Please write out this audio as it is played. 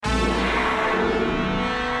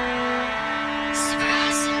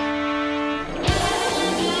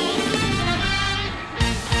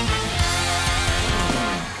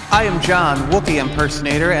I am John, Wookiee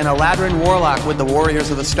impersonator, and a Ladrin warlock with the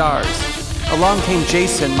Warriors of the Stars. Along came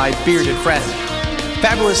Jason, my bearded friend.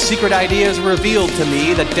 Fabulous secret ideas were revealed to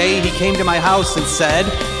me the day he came to my house and said,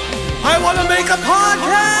 I want to make a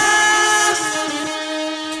podcast!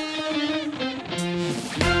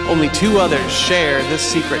 Only two others share this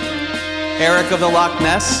secret. Eric of the Loch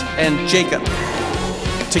Ness and Jacob.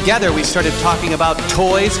 Together we started talking about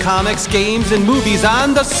toys, comics, games, and movies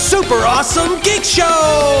on the Super Awesome Geek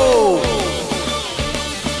Show!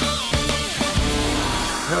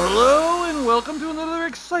 Hello and welcome to another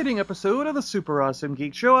exciting episode of the Super Awesome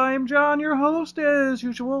Geek Show. I am John, your host, as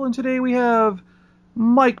usual, and today we have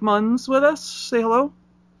Mike Munns with us. Say hello.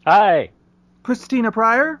 Hi. Christina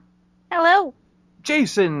Pryor. Hello.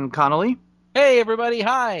 Jason Connolly. Hey, everybody.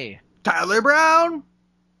 Hi. Tyler Brown.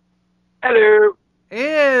 Hello.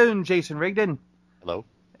 And Jason Rigdon. Hello.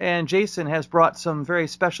 And Jason has brought some very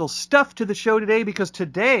special stuff to the show today because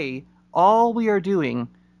today all we are doing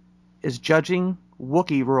is judging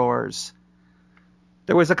Wookiee roars.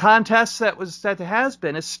 There was a contest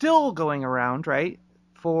is still going around, right,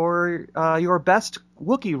 for your best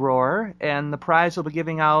Wookiee roar, and the prize will be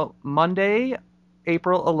giving out Monday,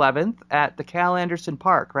 April 11th at the Cal Anderson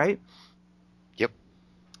Park, right?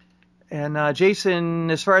 And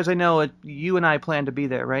Jason, as far as I know, you and I plan to be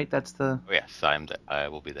there, right? That's the... Oh, yes, I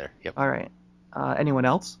will be there. Yep. All right. Anyone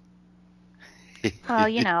else?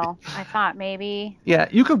 Well, I thought maybe... Yeah,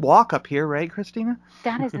 you could walk up here, right, Christina?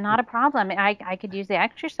 That is not a problem. I could use the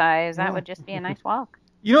exercise. That would just be a nice walk.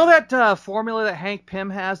 You know that formula that Hank Pym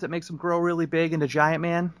has that makes him grow really big into Giant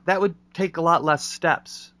Man? That would take a lot less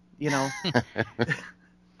steps, I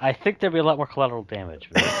think there'd be a lot more collateral damage.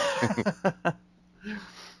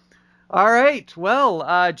 All right.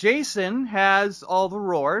 Well, Jason has all the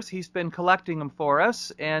roars. He's been collecting them for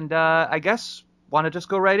us. And I guess want to just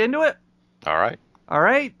go right into it? All right. All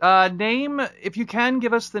right. Name, if you can,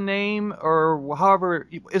 give us the name or however.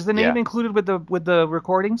 Is the name included with the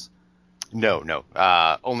recordings? No.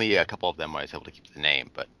 Only a couple of them I was able to keep the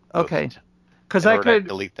name. But okay. Because I could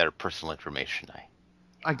delete their personal information.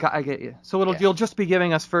 I get you. So you'll just be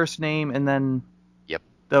giving us first name and then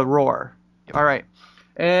the roar. Yep. All right.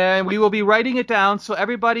 And we will be writing it down, so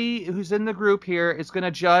everybody who's in the group here is going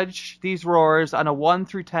to judge these roars on a 1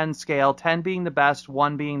 through 10 scale, 10 being the best,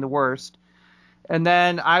 1 being the worst. And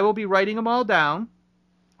then I will be writing them all down.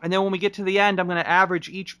 And then when we get to the end, I'm going to average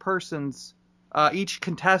each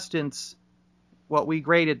contestant's, what we each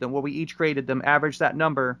graded them, average that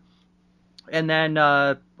number. And then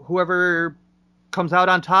whoever comes out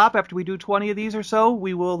on top after we do 20 of these or so,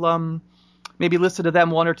 we will... maybe listen to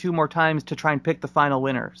them 1 or 2 more times to try and pick the final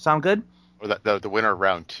winner. Sound good? Or the winner of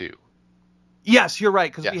round 2. Yes, you're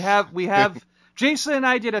right, because we have Jason and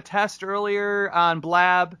I did a test earlier on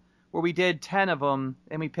Blab where we did 10 of them,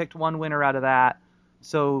 and we picked one winner out of that.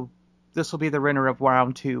 So this will be the winner of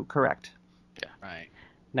round 2, correct? Yeah. Right.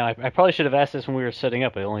 Now, I probably should have asked this when we were setting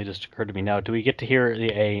up. It only just occurred to me now. Do we get to hear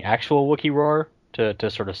a actual Wookiee roar to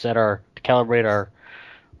sort of to calibrate our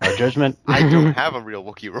judgment? I don't have a real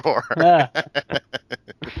Wookiee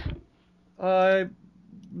roar.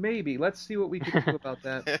 Maybe. Let's see what we can do about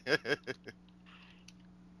that.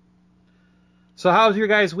 So how's your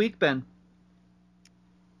guys' week been?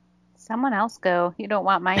 Someone else go. You don't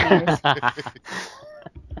want my news.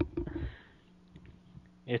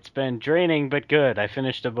 It's been draining, but good. I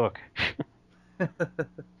finished a book.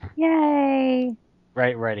 Yay!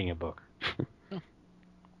 Writing a book.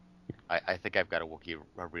 I think I've got a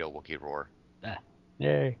real Wookiee roar.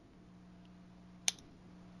 Yay.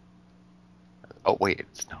 Oh, wait.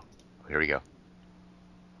 No. Here we go.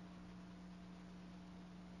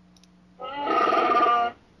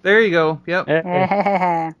 There you go. Yep.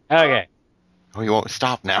 Okay. Oh, you won't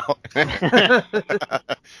stop now.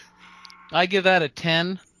 I give that a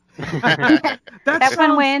 10. That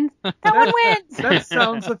one wins. That one wins. That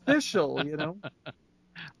sounds official,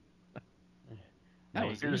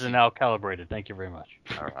 Yours are now calibrated. Thank you very much.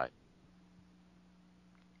 All right.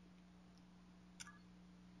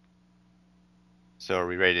 So are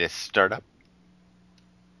we ready to start up?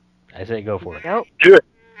 I say go for it. Nope. Do it.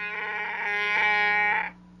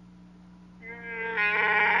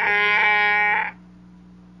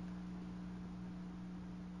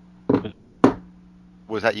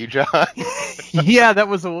 Was that you, John? Yeah, that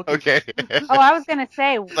was a Wookiee. Okay. Oh, I was going to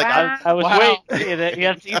say, wow. I was waiting.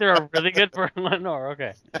 That's either a really good one or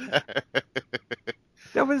okay.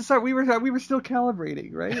 That was we were still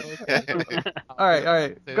calibrating, right? All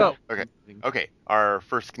right, go. Okay. Our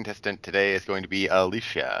first contestant today is going to be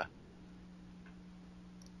Alicia.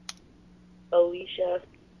 Alicia,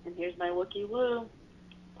 and here's my Wookiee Woo.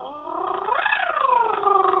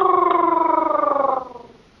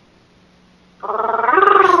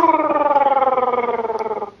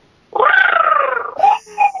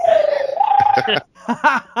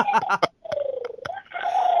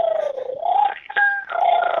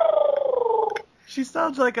 She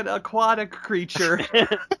sounds like an aquatic creature.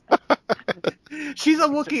 She's a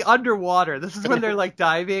Wookiee underwater. This is when they're like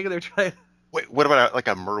diving and they're trying. Wait, what about like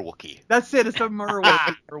a Merwookiee? That's it. It's a mer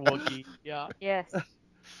Wookiee. Or Wookiee. Yeah. Yes.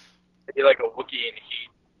 Be like a Wookiee in heat.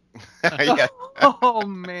 Yeah. Oh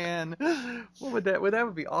man, what would that? That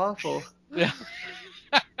would be awful. Yeah.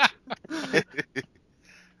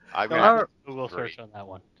 I'm No, gonna our- have to Google agree. search on that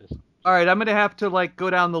one. Just All right, I'm gonna have to like go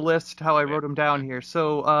down the list how I wrote them down here.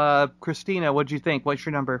 So, Christina, what'd you think? What's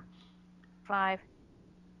your number? 5.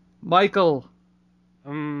 Michael,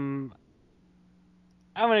 I'm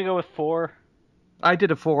gonna go with 4. I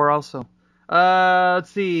did a 4 also. Let's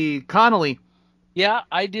see, Connolly, Yeah,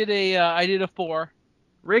 I did a 4.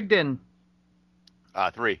 Rigdon,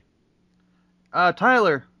 3.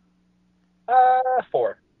 Tyler.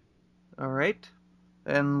 4. All right,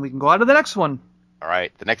 and we can go on to the next one. All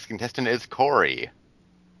right. The next contestant is Corey.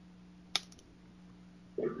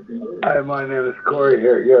 Hi, my name is Corey.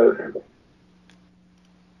 Here it goes.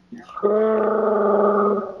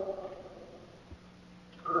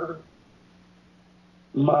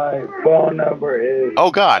 My phone number is.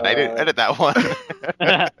 Oh God, I didn't edit that one.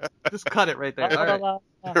 Just cut it right there. All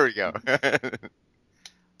right. There we go.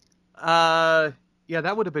 Yeah,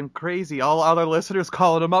 that would have been crazy. All other listeners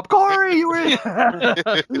calling him up. Corey, you were.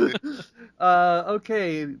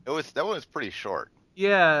 Okay. That one was pretty short.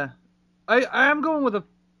 Yeah, I'm going with a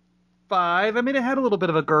 5. I mean, it had a little bit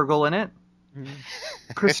of a gurgle in it.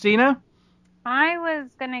 Christina. I was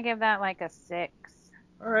gonna give that like a 6.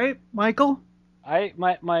 All right, Michael.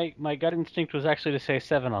 My gut instinct was actually to say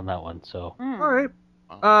 7 on that one. So Mm. All right.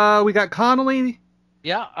 We got Connolly.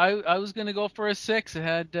 Yeah, I was gonna go for a 6. It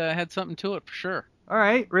had something to it for sure. All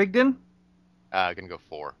right, Rigdon. Gonna go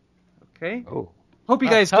 4. Okay. oh Hope you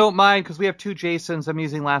guys tough. don't mind because we have 2 Jasons. I'm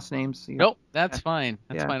using last names. You know. Nope, that's fine.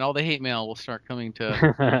 That's Yeah. fine. All the hate mail will start coming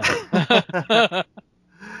to.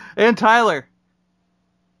 And Tyler.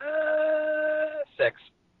 6.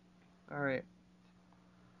 All right.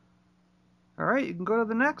 All right, you can go to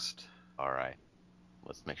the next. All right.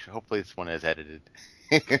 Let's make sure. Hopefully this one is edited.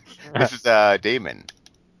 This is Damon.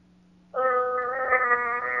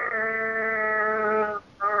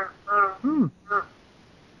 Hmm.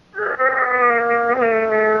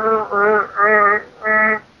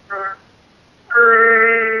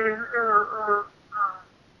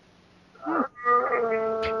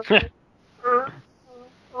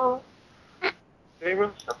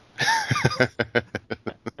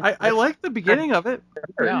 I like the beginning of it.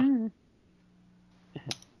 Yeah. Mm.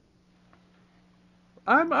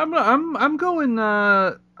 I'm going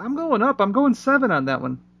up. I'm going 7 on that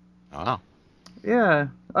one. Oh. Yeah.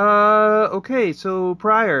 Okay, so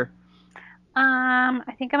Pryor. I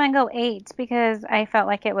think I'm gonna go 8 because I felt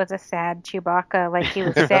like it was a sad Chewbacca, like he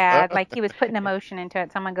was sad, like he was putting emotion into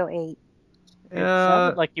it. So I'm gonna go 8. it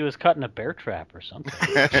sounded like he was caught in a bear trap or something.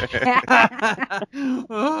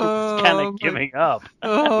 Oh, Kind of my- giving up.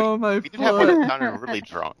 Oh my We did have one that foot. sounded really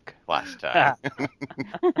drunk last time.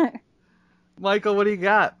 Michael, what do you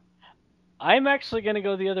got? I'm actually gonna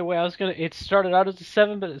go the other way. It started out as a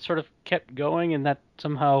 7, but it sort of kept going, and that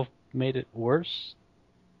somehow made it worse.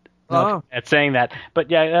 Oh. At saying that, but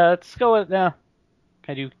yeah, let's go with let's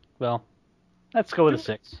go with a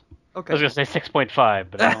 6. I Okay. was gonna say 6.5,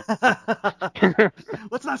 but I don't.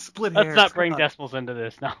 Let's not split hairs. Let's not Come bring on. decimals into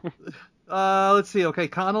this now. Let's see. Okay,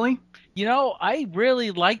 Connolly. You know, I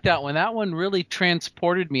really like that one. That one really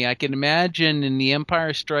transported me. I can imagine in The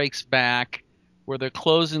Empire Strikes Back, where they're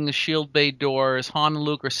closing the shield bay doors, Han and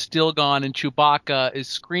Luke are still gone, and Chewbacca is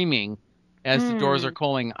screaming as the doors are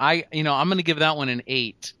calling. I'm going to give that one an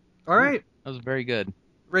 8. All right, That was very good.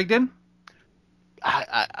 Rigdon.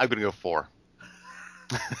 I'm gonna go 4.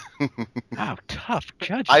 Wow, tough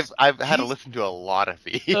judges. I've had to listen to a lot of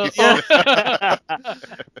these.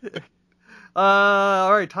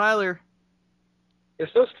 All right, Tyler. You're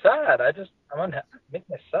so sad. I'm unhappy. Make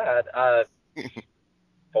me sad.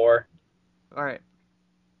 4. All right.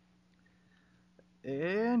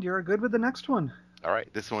 And you're good with the next one. All right,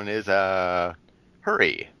 this one is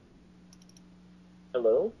Hurry.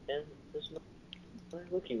 Hello, and this is my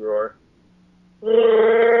Wookiee Roar.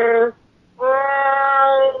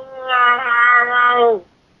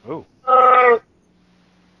 Oh.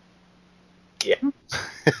 Yeah.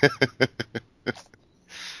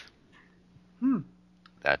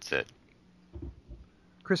 That's it.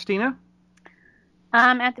 Christina.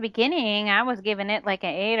 At the beginning, I was giving it like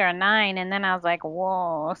an 8 or a 9, and then I was like,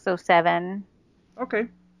 whoa, so 7. Okay.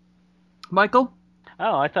 Michael.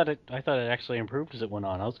 Oh, I thought it actually improved as it went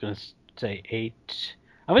on. I was gonna say 8.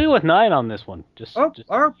 I'm gonna go with 9 on this one.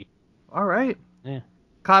 All right. Yeah.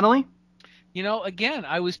 Connolly? Again,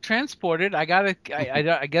 I was transported. I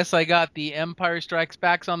guess I got the Empire Strikes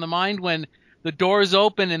Back on the mind when the doors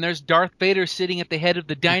open and there's Darth Vader sitting at the head of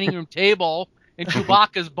the dining room table and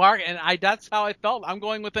Chewbacca's barking, and that's how I felt. I'm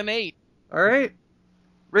going with an 8. All right.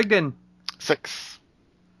 Rigdon? 6.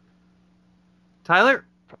 Tyler?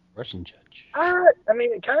 Russian judge. I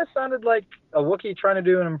mean, it kind of sounded like a Wookiee trying to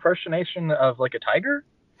do an impersonation of like a tiger.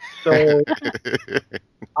 So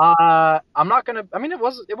I'm not gonna. I mean, it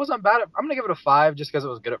wasn't bad. I'm gonna give it a 5 just because it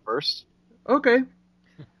was good at first. Okay.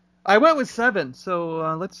 I went with 7,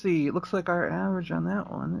 so let's see. It looks like our average on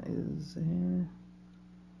that one is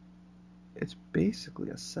it's basically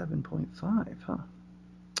a 7.5, huh?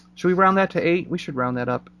 Should we round that to 8? We should round that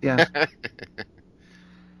up. Yeah.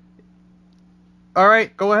 All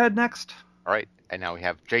right, go ahead next. All right, and now we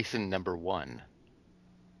have Jason number 1.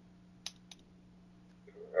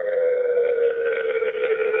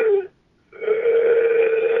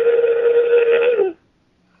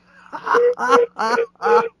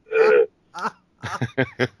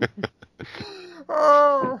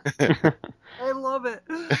 Oh, I love it.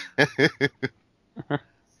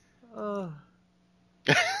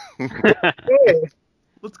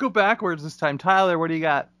 Let's go backwards this time. Tyler, what do you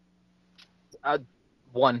got?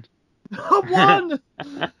 1. 1.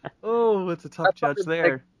 Oh, it's a tough judge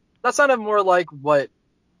there. That sounded more like what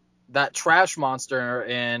that trash monster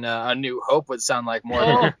in A New Hope would sound like more.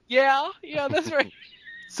 Oh, yeah, that's right.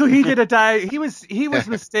 So he did he was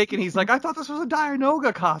mistaken. He's like, I thought this was a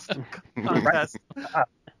Dianoga costume contest.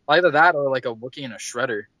 Either that or like a Wookiee and a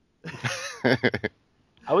Shredder.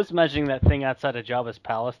 I was imagining that thing outside of Jabba's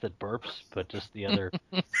palace that burps, but just the other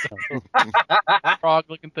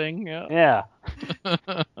frog-looking thing. Yeah.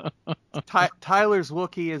 Tyler's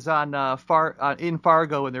Wookiee is on in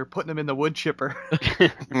Fargo, and they're putting him in the wood chipper.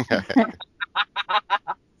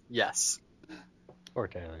 Yes. Poor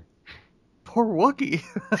Tyler. Poor Wookiee.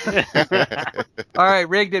 All right,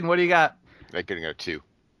 Rigdon, what do you got? I'm getting a 2.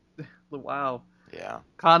 Wow. Yeah.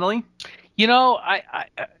 Connolly?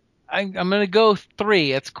 I'm gonna go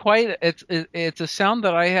 3. It's a sound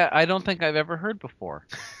that I don't think I've ever heard before.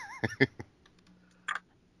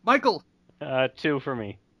 Michael? 2 for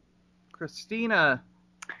me. Christina?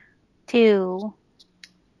 2.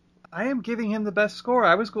 I am giving him the best score.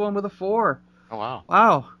 I was going with a 4. Oh, wow.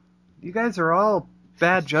 Wow. You guys are all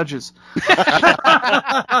bad judges.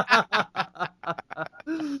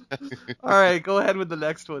 All right, go ahead with the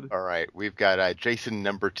next one. All right, we've got Jason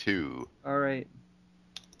number 2. All right.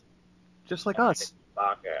 Just like us.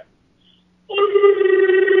 Okay.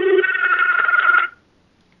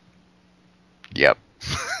 Yep.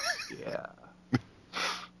 Yeah.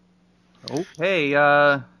 Okay,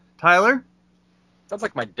 Tyler? Sounds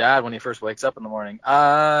like my dad when he first wakes up in the morning.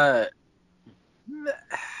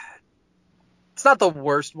 It's not the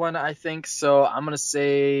worst one, I think, so I'm going to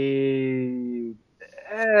say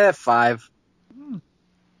 5.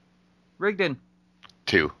 Rigdon?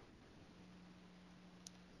 2.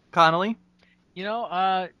 Connolly?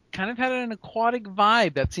 Kind of had an aquatic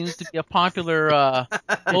vibe. That seems to be a popular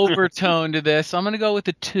overtone to this. I'm going to go with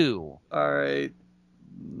a 2. All right.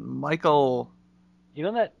 Michael? You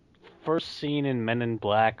know that first scene in Men in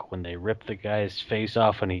Black when they rip the guy's face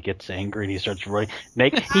off and he gets angry and he starts running? He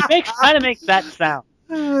kind of makes that sound.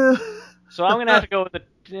 So I'm going to have to go with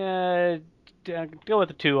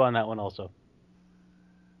the 2 on that one also.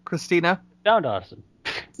 Christina? Sound awesome.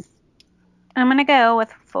 I'm going to go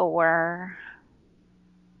with 4.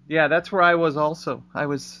 Yeah, that's where I was also. I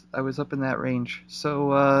was up in that range.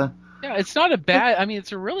 So, yeah, it's not a bad. I mean,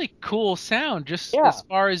 it's a really cool sound, just as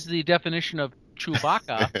far as the definition of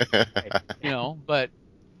Chewbacca. But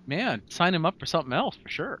man, sign him up for something else for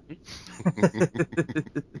sure.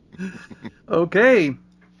 Okay.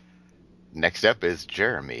 Next up is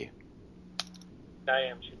Jeremy. I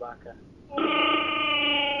am Chewbacca.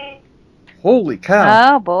 Holy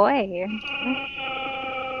cow. Oh, boy.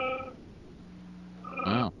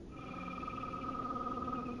 Wow.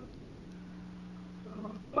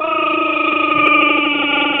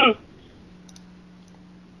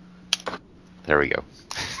 There we go.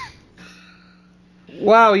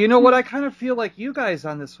 Wow, you know what? I kind of feel like you guys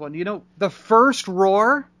on this one. The first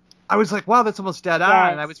roar, I was like, wow, that's almost dead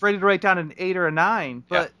on. And I was ready to write down an 8 or a 9.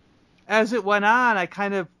 But as it went on, I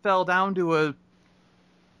kind of fell down to a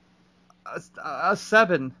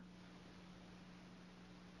 7.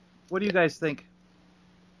 What do you guys think?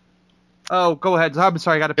 Oh, go ahead. I'm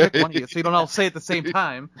sorry, I got to pick one of you, so you don't all say it at the same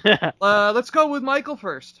time. Let's go with Michael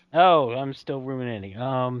first. Oh, I'm still ruminating.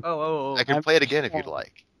 I can play it again if you'd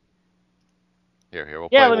like. Here, we'll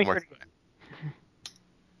yeah, play let one me more.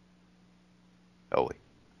 Oh, wait.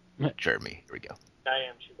 Jeremy. Here we go. I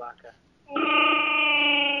am Chewbacca.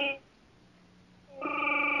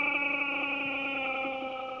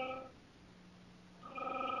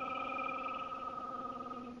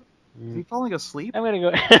 Is he falling asleep? I'm gonna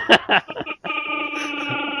go.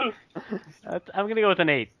 I'm gonna go with an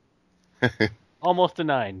 8. Almost a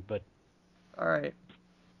 9, but All right.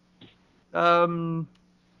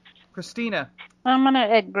 Christina. I'm gonna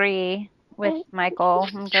agree with Michael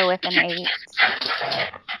and go with an 8.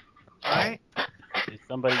 All right. did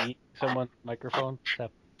somebody eat someone's microphone?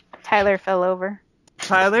 Tyler fell over.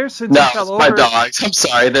 Tyler, since No, you it's fell my over. dogs. I'm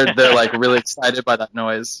sorry. They're like really excited by that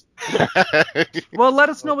noise. Well, let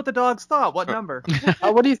us know what the dogs thought. What number?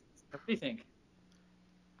 What do you think?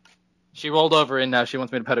 She rolled over and now she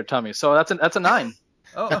wants me to pet her tummy. So that's a 9.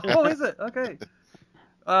 Oh, is it? Okay.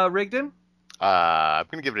 Rigdon I'm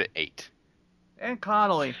gonna give it an 8. and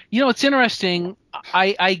Connolly. You know, it's interesting.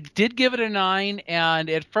 I did give it a 9, and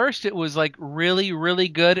at first it was like really, really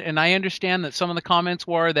good. And I understand that some of the comments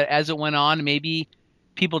were that as it went on, maybe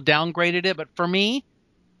people downgraded it. But for me,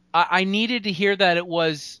 I needed to hear that it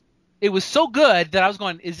was so good that I was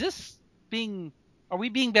going, are we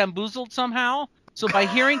being bamboozled somehow? So by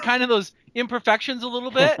hearing kind of those imperfections a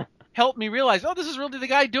little bit, helped me realize, oh, this is really the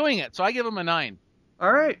guy doing it. So I give him a 9.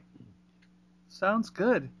 All right. Sounds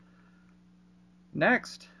good.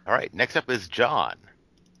 Next. All right. Next up is John.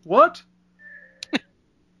 What?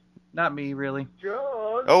 Not me, really.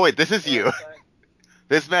 John. Oh wait, this is you.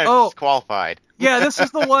 This man is qualified. Yeah, this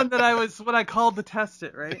is the one that when I called to test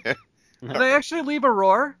it, right? Did I actually leave a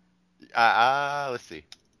roar? Let's see.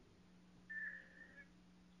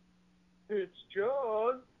 It's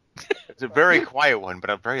John. It's a very quiet one, but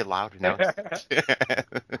a very loud announcement.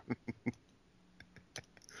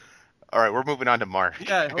 All right, we're moving on to Mark.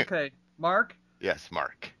 Yeah, okay. Mark? Yes,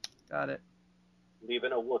 Mark. Got it.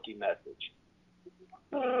 Leaving a Wookiee message.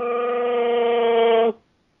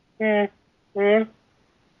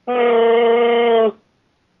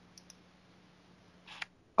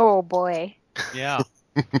 Oh boy. Yeah.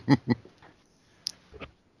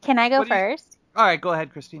 Can I go What do you- first? All right, go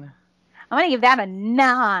ahead, Christina. I'm gonna give that a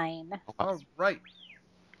 9. All right.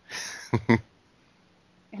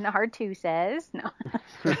 And the hard 2 says no.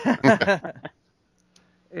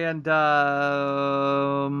 And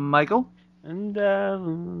Michael? And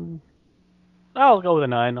I'll go with a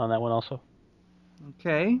 9 on that one also.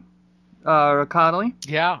 Okay. Connolly?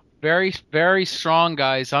 Yeah. Very, very strong,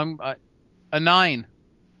 guys. I'm a 9.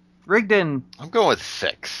 Rigdon? I'm going with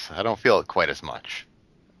 6. I don't feel it quite as much.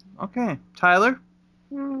 Okay. Tyler?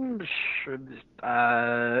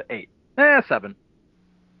 8. 7.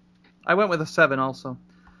 I went with a 7 also.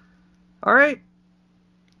 All right.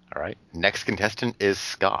 All right. Next contestant is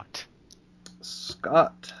Scott.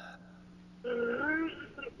 Scott.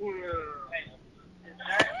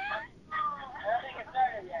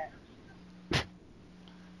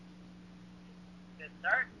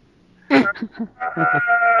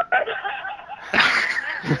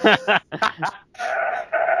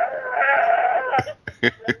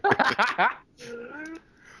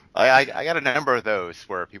 I got a number of those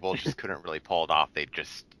where people just couldn't really pull it off. They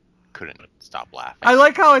just couldn't stop laughing. I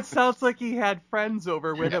like how it sounds like he had friends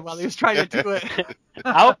over with him while he was trying to do it.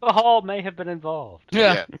 Alcohol may have been involved.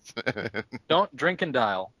 Yeah. Yes. Don't drink and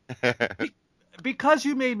dial. Because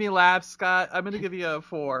you made me laugh, Scott, I'm going to give you a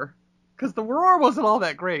 4. Because the roar wasn't all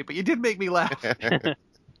that great, but you did make me laugh.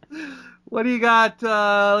 What do you got?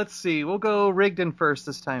 Let's see. We'll go Rigdon first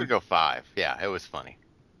this We time. go 5. Yeah, it was funny.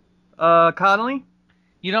 Connolly?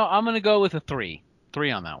 You know, I'm going to go with a 3.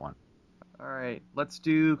 3 on that one. All right. Let's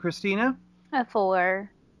do Christina. A 4.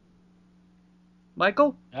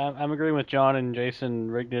 Michael? I'm agreeing with John and Jason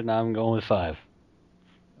Rigdon. I'm going with 5.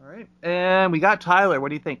 All right. And we got Tyler. What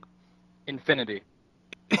do you think? Infinity.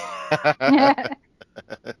 Oh,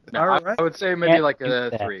 No, All I right. would say maybe Can't like do a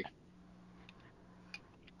that. 3.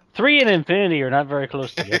 3 and infinity are not very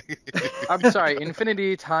close together. I'm sorry,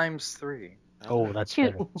 infinity times 3. Oh, that's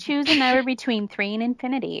better. Choose a number between 3 and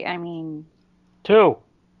infinity. I mean, 2.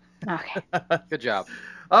 okay. Good job.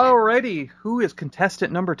 Alrighty. Who is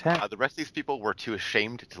contestant number 10? The rest of these people were too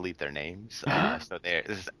ashamed to leave their names, so this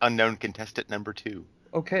is unknown contestant number 2.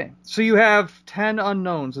 Okay. So you have 10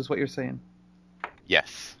 unknowns, is what you're saying.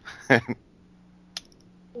 Yes.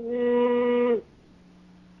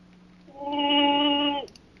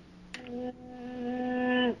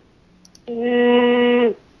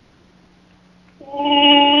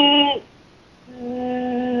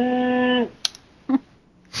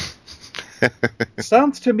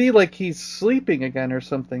 Sounds to me like he's sleeping again or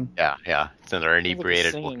something. Yeah. It's another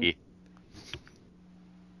inebriated singing. Wookiee.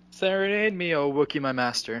 Serenade me, O Wookiee, my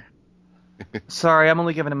master. Sorry, I'm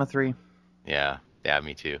only giving him a 3. Yeah,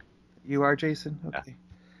 me too. You are, Jason? Okay.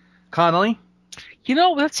 Connolly?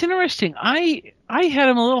 That's interesting. I had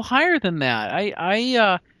him a little higher than that.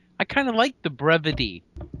 I kind of like the brevity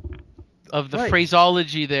of the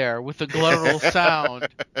phraseology there with the glottal sound.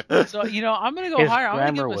 So I'm gonna go His higher.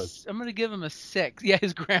 I'm grammar gonna give him a 6. Yeah,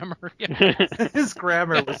 his grammar. Yeah. His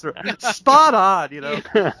grammar was spot on.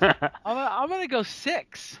 I'm gonna go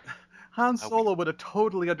 6. Han Solo would have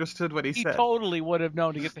totally understood what he He said. totally would have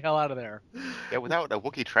known to get the hell out of there. Yeah, without a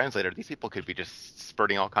Wookiee translator, these people could be just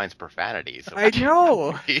spurting all kinds of profanities. So I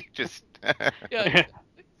know. he just. Yeah.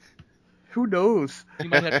 Who knows? You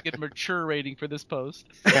might have to get a mature rating for this post.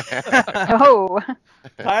 Oh.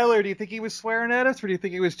 Tyler, do you think he was swearing at us, or do you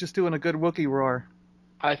think he was just doing a good Wookiee roar?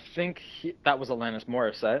 I think that was Alanis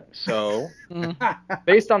Morissette. So,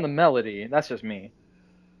 based on the melody, that's just me.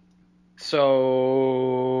 So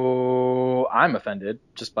I'm offended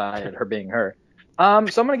just by her being her. So I'm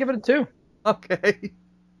gonna give it a 2. Okay.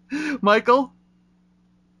 Michael?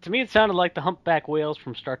 To me, it sounded like the humpback whales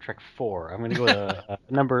from Star Trek 4. I'm going to go with a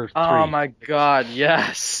number 3. Oh my God,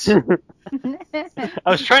 yes. I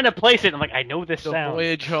was trying to place it. I'm like, I know this The sound.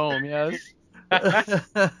 Voyage Home, yes.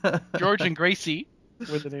 George and Gracie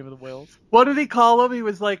were the name of the whales. What did he call them? He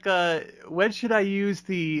was like, when should I use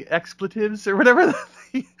the expletives or whatever?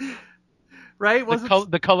 Right?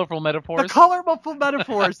 The colorful metaphors. The colorful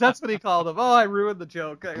metaphors. That's what he called them. Oh, I ruined the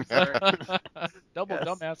joke. I'm sorry. Double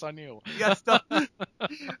dumbass on you. Yes.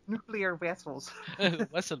 Nuclear vessels.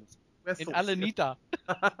 Lessons. Vessels. In Alanita.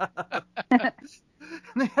 And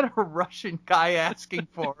they had a Russian guy asking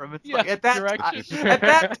for him. It's like at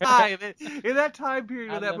that time, in that time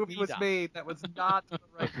period when that movie was made, that was not the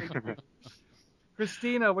right thing to do.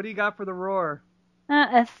 Christina, what do you got for the roar?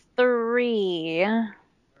 A 3.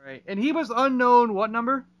 All right. And he was unknown, what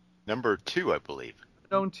number? Number 2, I believe.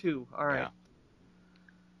 Unknown 2. All right. Yeah.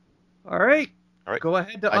 All right. All right. Go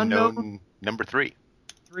ahead to unknown number 3.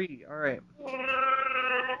 3. All right.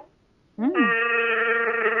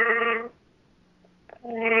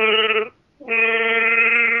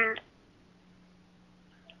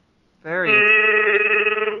 Very.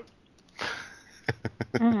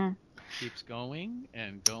 Keeps going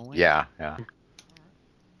and going. Yeah.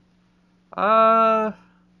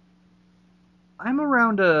 I'm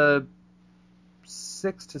around a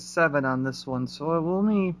 6 to 7 on this one, so I will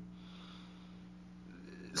only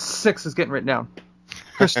 6 is getting written down.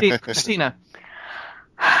 Christina.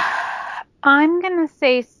 I'm gonna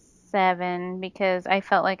say 7 because I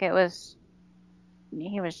felt like he or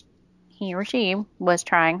she was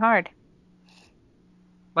trying hard.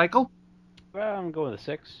 Michael? Well, I'm going with a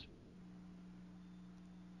 6.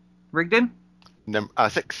 Rigdon?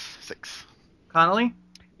 6. Connolly?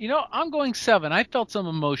 I'm going 7. I felt some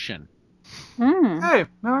emotion. Hey,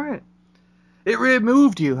 all right. It really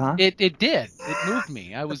moved you, huh? It did. It moved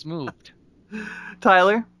me. I was moved.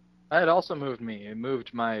 Tyler? It also moved me. It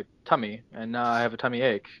moved my tummy, and now I have a tummy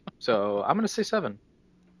ache. So I'm gonna say 7.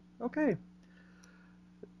 Okay.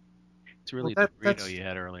 It's really Well, the burrito you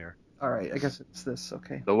had earlier. All right, I guess it's this.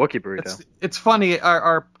 Okay. The Wookiee burrito. It's funny.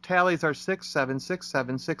 Our tallies are 6, 7, 6,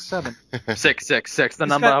 7, 6, 7. 666, the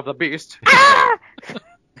number of the beast.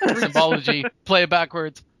 Symbology. Play it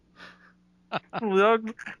backwards. He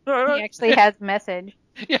actually has message.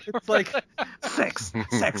 Yeah, It's like 6,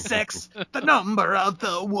 6, 6, the number of the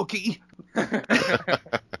Wookiee.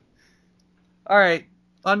 All right,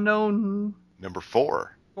 unknown Number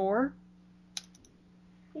 4. 4.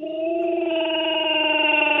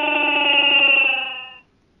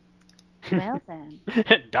 Well then.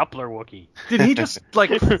 Doppler Wookiee. Did he just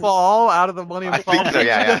fall out of the Millennium I think Falcon? so,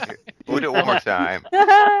 yeah. We'll do it one more time.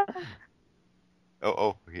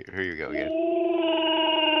 Oh, here you go again.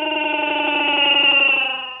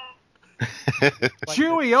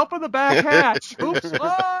 Chewie, open the back hatch. Oops.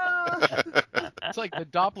 Ah! It's like the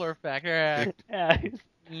Doppler effect. Yeah.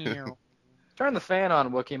 Turn the fan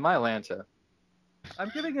on, Wookiee, my Lanta.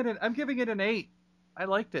 I'm giving it an 8. I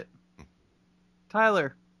liked it.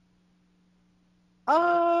 Tyler.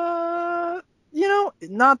 Not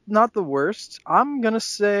the worst. I'm gonna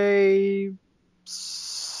say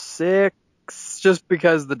 6, just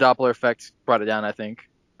because the Doppler effect brought it down, I think.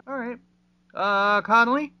 All right.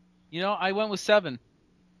 Connolly. I went with 7.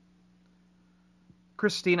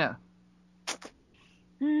 Christina.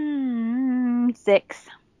 6.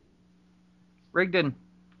 Rigdon.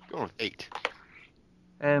 Going with 8.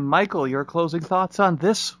 And Michael, your closing thoughts on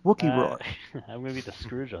this Wookiee roar? I'm going to be the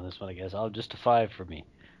Scrooge on this one, I guess. Just a 5 for me.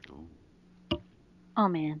 Oh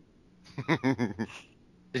man.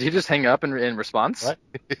 Did he just hang up in response?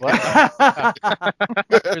 What?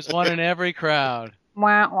 There's one in every crowd.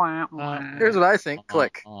 Wah, wah, wah. Here's what I think.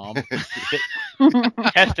 Click.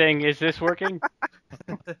 Testing, is this working?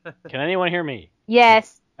 Can anyone hear me?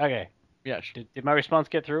 Yes. Okay. Yes. Did my response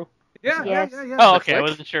get through? Yeah, Yes. yeah. Oh, okay. I Click.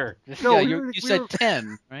 wasn't sure. No, Yeah, we you said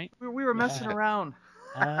 10, right? we were messing around.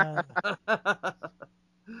 I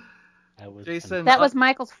was Jason, That was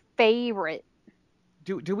Michael's favorite.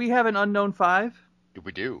 do we have an unknown 5?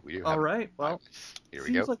 We do. All right. Well, here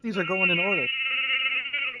we seems go. like these are going in order.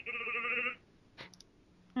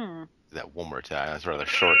 That one more time. That's rather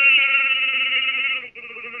short.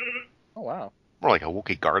 Oh, wow. More like a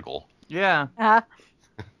Wookiee gargle. Yeah. I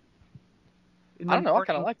don't know. I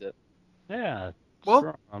kind of liked it. Yeah. Well-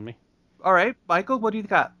 Strong on me. All right, Michael, what do you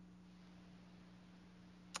got?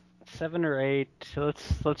 7 or 8. So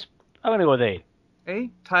let's. I'm gonna go with 8. Hey,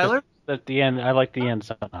 Tyler. At the end, I like the end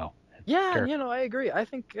somehow. Yeah, Sure. I agree. I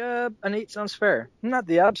think an 8 sounds fair. Not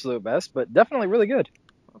the absolute best, but definitely really good.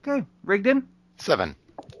 Okay, Rigdon, 7.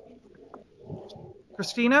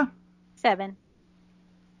 Christina. 7.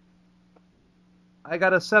 I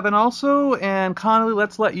got a 7 also, and Connolly,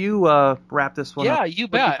 let's let you wrap this one up. Yeah, you What do you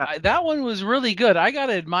bet. got? That one was really good. I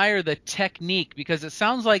gotta admire the technique because it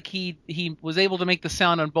sounds like he was able to make the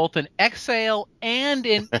sound on both an exhale and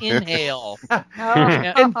an inhale.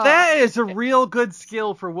 And that is a real good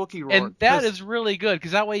skill for Wookiee Roar. And that is really good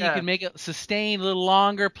because that way you Yeah. can make it sustain a little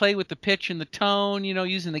longer, play with the pitch and the tone,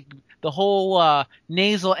 using the whole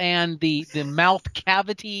nasal and the mouth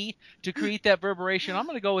cavity to create that reverberation. I'm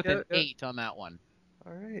going to go with an 8 on that one.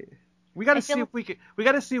 All right. We got to see if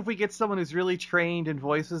we get someone who's really trained in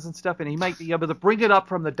voices and stuff, and he might be able to bring it up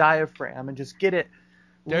from the diaphragm and just get it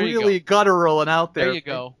There you really guttural and out there. There you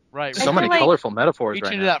go. Right. So many colorful metaphors Reach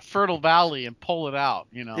right into now. that fertile valley and pull it out,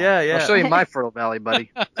 Yeah. I'll show you my fertile valley, buddy.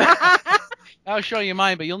 I'll show you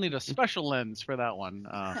mine, but you'll need a special lens for that one.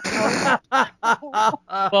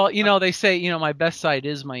 Well, they say, my best side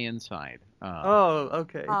is my inside. Oh,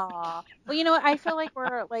 okay. Aw. Well, you know what? I feel like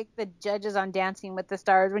we're like the judges on Dancing with the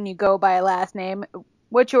Stars when you go by a last name.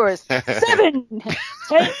 What's yours? 7.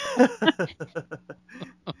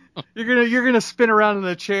 You're gonna spin around in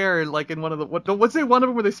a chair like in one of the what's it one of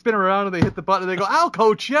them where they spin around and they hit the button and they go, "I'll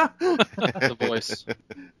coach ya." The Voice.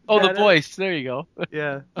 Oh, The Voice. There you go.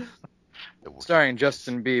 Yeah. Starring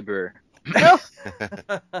Justin Bieber.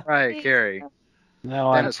 Right, Carrie.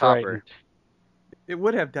 No, Dennis I'm Hopper. frightened. It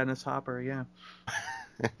would have Dennis Hopper, yeah.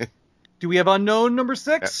 Do we have unknown number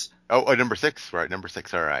 6? Oh, number 6. Right, number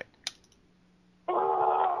 6. All right.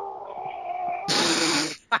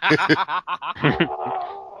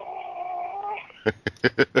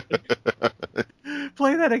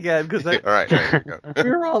 Play that again, because All right. Here we go. we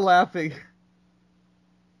were all laughing.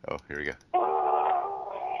 Oh, here we go.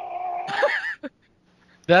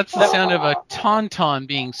 That's the sound of a tauntaun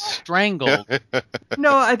being strangled.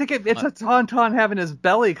 No, I think it's a tauntaun having his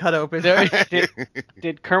belly cut open.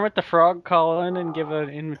 Did Kermit the Frog call in and give an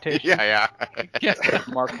invitation? Yeah.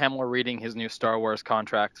 Mark Hamill reading his new Star Wars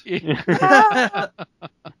contract. Wait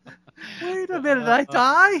a minute, I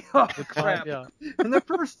die? Oh, crap. Yeah. In the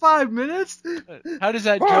first 5 minutes? How does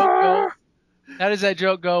that joke go? How does that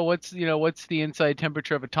joke go? What's the inside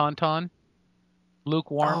temperature of a tauntaun?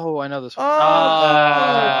 Lukewarm. Oh, I know this one.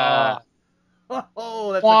 Oh,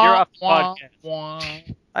 that's You're a, off the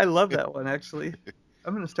podcast. I love that one, actually.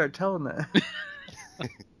 I'm going to start telling that.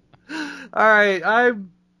 All right,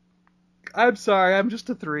 I'm sorry, I'm just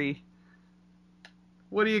a 3.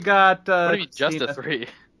 What do you got, What do you mean, just a 3?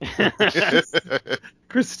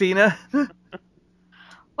 Christina?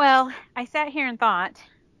 Well, I sat here and thought,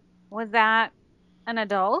 was that an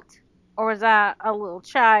adult or was that a little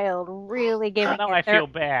child really giving Now it I their... feel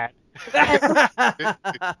bad. Milk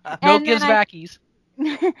And gives then I- backies.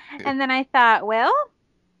 And then I thought, well,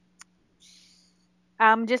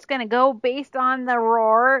 I'm just going to go based on the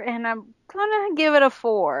roar, and I'm going to give it a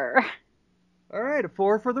 4. All right, a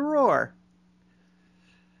 4 for the roar.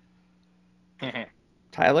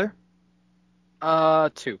 Tyler?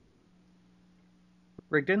 2.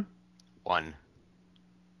 Rigdon? 1.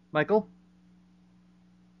 Michael?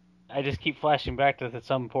 I just keep flashing back to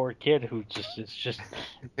some poor kid who just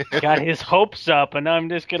got his hopes up, and I'm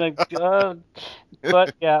just gonna.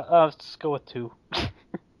 But yeah, let's just go with 2.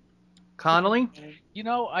 Connolly?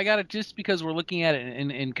 I got it just because we're looking at it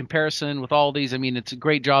in comparison with all these. I mean, it's a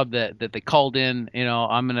great job that they called in.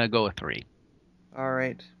 I'm going to go with 3. All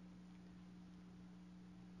right.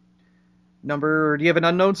 Do you have an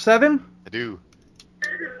unknown 7? I do.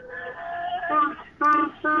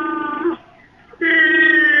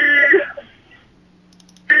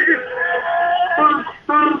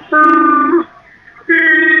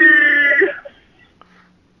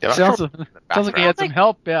 Yeah, I'm Sounds, sure sounds like he had some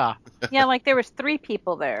help. Yeah. Yeah, like there was 3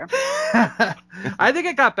 people there. I think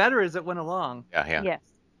it got better as it went along. Yeah. Yes.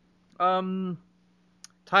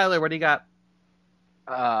 Tyler, what do you got?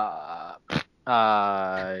 That's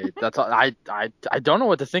all. I don't know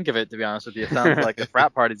what to think of it, to be honest with you. It sounds like a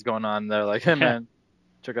frat party's going on there. Like, hey man,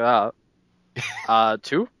 check it out.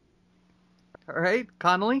 2. All right,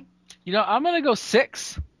 Connolly. You know, I'm gonna go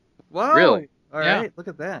 6. Whoa. Really? All right, look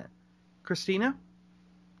at that. Christina.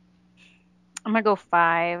 I'm gonna go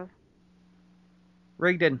 5.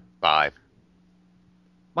 Rigdon. 5.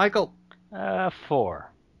 Michael.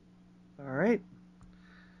 4. All right.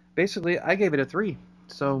 Basically, I gave it a 3.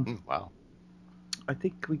 So Wow. I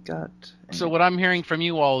think we got. So what I'm hearing from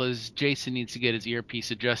you all is Jason needs to get his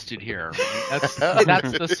earpiece adjusted here. That's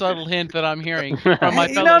the subtle hint that I'm hearing from my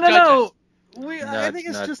fellow judges. No. I Nudge, think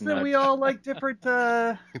it's nudge, just that nudge. we all like different.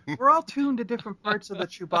 We're all tuned to different parts of the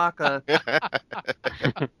Chewbacca.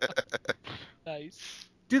 Nice.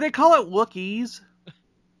 Do they call it Wookiees?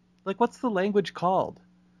 Like, what's the language called?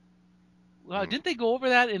 Didn't they go over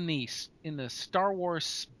that in the Star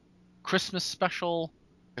Wars Christmas special?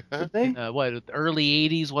 Did they? What, early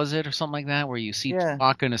 80s was it, or something like that, where you see Yeah.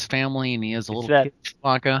 Chewbacca and his family, and he has a little that- kid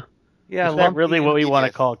Chewbacca? Yeah, Is that Lumpy really what we want to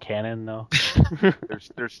Yes. call canon, though?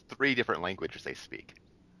 There's 3 different languages they speak.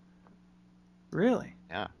 Really?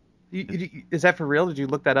 Yeah. Is that for real? Did you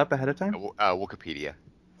look that up ahead of time? Wikipedia.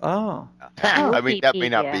 Oh. I mean, that may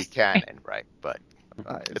not be Wikipedia. canon, right? But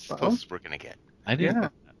it's It's as close as we're gonna get. I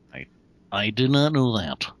didn't. I did not know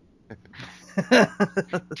that.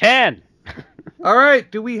 10. All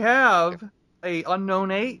right. Do we have a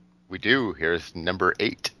unknown 8? We do. Here's number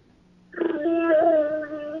 8.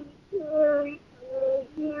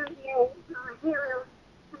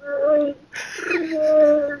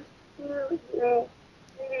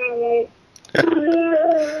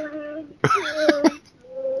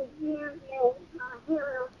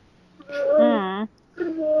 Hmm.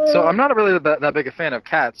 So I'm not really that big a fan of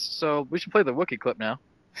cats, so we should play the Wookiee clip now.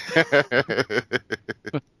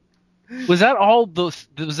 Was that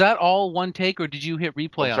all one take, or did you hit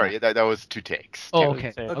replay I'm on sorry, it? that was 2 takes. Oh, Two. okay.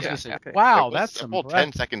 Okay, I was gonna say, okay. wow, It was that's a some full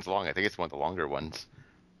 10 seconds long. I think it's one of the longer ones.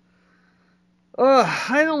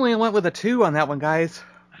 I only went with a 2 on that one, guys.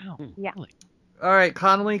 Wow, Yeah. really? All right,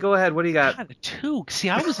 Connolly, go ahead. What do you got? God, a 2. See,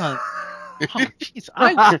 I was on. Oh, jeez,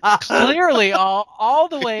 I was clearly all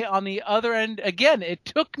the way on the other end. Again, it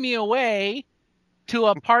took me away to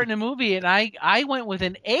a part in the movie, and I went with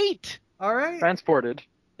an 8. All right. Transported.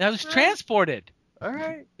 I was transported. All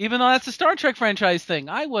right. Even though that's a Star Trek franchise thing,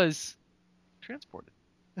 I was transported.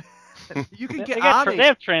 You can They get on they a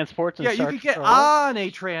have transports and yeah. You Star can get Trek. on a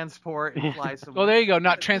transport and fly somewhere. Oh, there you go.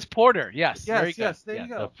 Not transporter. Yes. Yes, very good. yes, there you Yeah.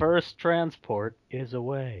 go. The first transport is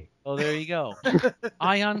away. Oh, there you go.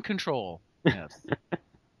 Ion control. Yes.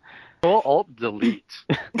 Alt delete.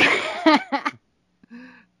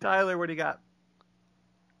 Tyler, what do you got?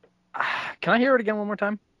 Can I hear it again one more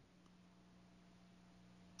time?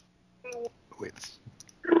 Wait.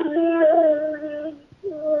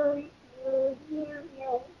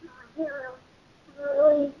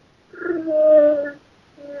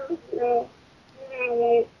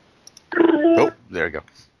 Oh, there we go.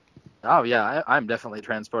 Oh yeah, I'm definitely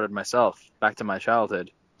transported myself back to my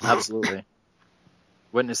childhood. Absolutely.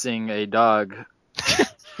 Witnessing a dog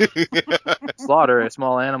slaughter a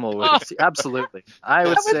small animal with absolutely. I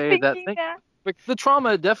would say that, but the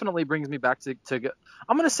trauma definitely brings me back to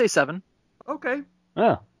I'm gonna say 7. Okay,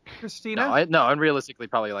 Oh. Christina. No, and realistically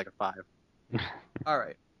probably like a 5. All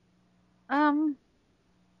right.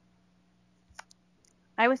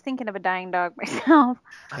 I was thinking of a dying dog myself.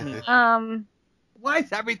 Why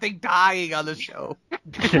is everything dying on the show?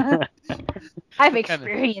 I've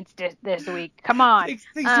experienced it this week. Come on.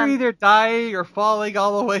 Things are either dying or falling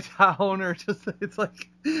all the way down, or just it's like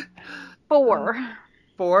 4.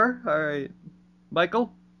 4. All right,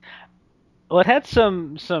 Michael. Well, it had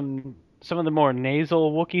some of the more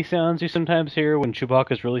nasal Wookiee sounds you sometimes hear when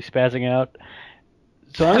Chewbacca's really spazzing out.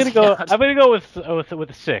 So I'm gonna go with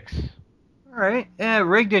a 6. All right,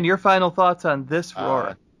 Rigdon, your final thoughts on this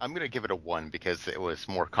roar? I'm gonna give it a 1 because it was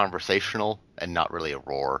more conversational and not really a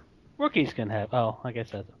roar. Rookies can have. Oh, I guess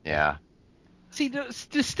that's. Yeah. See,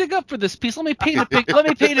 just stick up for this piece. Let me paint a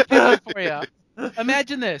picture for you.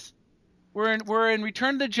 Imagine this: we're in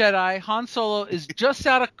Return of the Jedi. Han Solo is just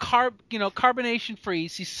out of carbonation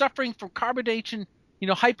freeze. He's suffering from carbonation,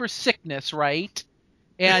 hyper sickness, right?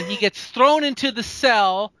 And he gets thrown into the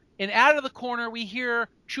cell, and out of the corner we hear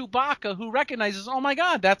Chewbacca, who recognizes, oh my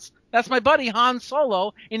God, that's my buddy Han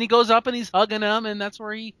Solo, and he goes up and he's hugging him, and that's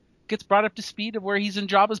where he gets brought up to speed of where he's in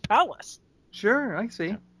Jabba's palace. Sure, I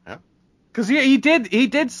see. Yeah. Because he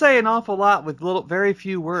did say an awful lot with very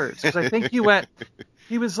few words. Because I think he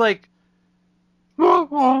was like,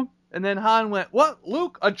 and then Han went, "What,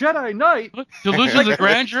 Luke? A Jedi Knight? Delusions of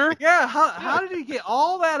grandeur? Yeah, how did he get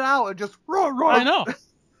all that out and just roar? I know.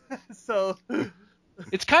 So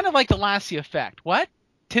It's kind of like the Lassie effect. What?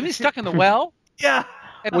 Timmy's stuck in the well? yeah,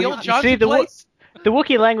 At Well, the you old see, Johnson the place? The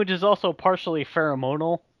Wookiee language is also partially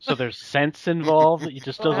pheromonal, so there's scents involved that you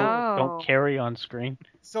just Oh. don't carry on screen.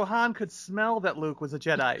 so Han could smell that Luke was a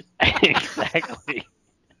Jedi. Exactly.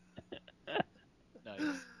 Nice.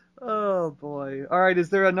 Oh boy! All right, is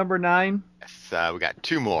there a number 9? Yes, we got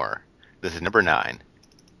 2 more. This is number 9.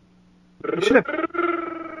 Should have.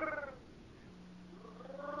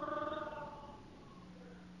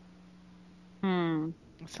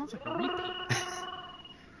 It sounds like a repeat.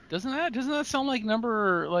 Doesn't that sound like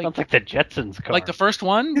number Sounds like the Jetsons car. like the first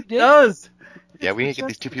one? It does. Yeah, we need to get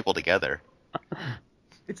these 2 people together.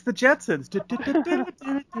 It's the Jetsons.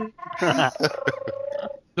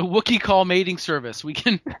 The Wookiee call mating service. We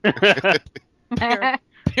can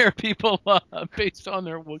pair people based on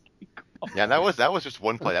their Wookiee call. Yeah, that was just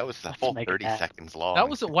one play. That was a full make it 30 happen. seconds long. That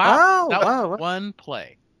was wow. Oh, That wow. was one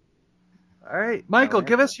play. All right, Michael,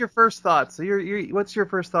 give us your first thoughts. So what's your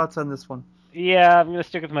first thoughts on this one? Yeah, I'm gonna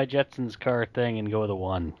stick with my Jetsons car thing and go with a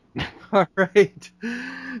 1. All right,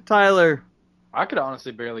 Tyler. I could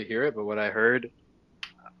honestly barely hear it, but what I heard,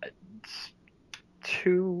 it's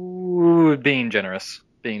 2 being generous,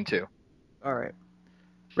 being 2. All right,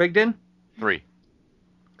 Rigdon, 3.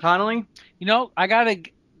 Connolly. You know, I gotta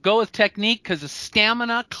go with technique because the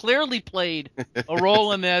stamina clearly played a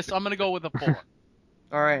role in this. I'm gonna go with a 4.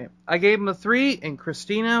 All right, I gave him a 3, and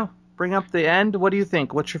Christina, bring up the end. What do you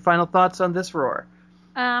think? What's your final thoughts on this roar?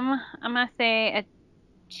 I'm gonna say a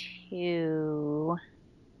 2.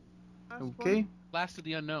 Okay. Last of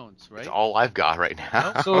the unknowns, right? That's all I've got right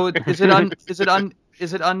now. So is it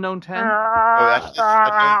unknown 10? Oh, I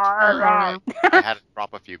had to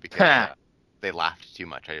drop a few because they laughed too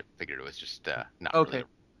much. I figured it was just not Okay. really.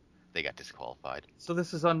 They got disqualified. So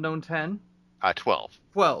this is unknown 10. 12.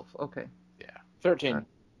 12. Okay. 13.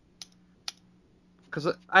 Because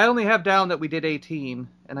I only have down that we did 18,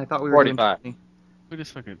 and I thought we were 45. doing 20. Wait a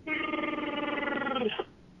second.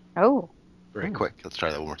 Oh. Very quick. Let's try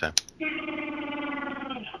that one more time.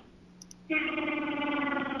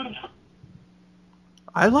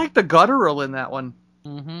 I like the guttural in that one.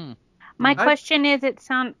 Mm-hmm. My I- question is, at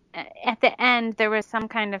the end there was some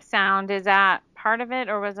kind of sound. Is that part of it,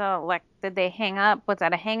 or was it did they hang up? Was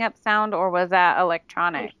that a hang up sound, or was that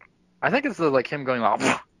electronic? I think it's like him going off,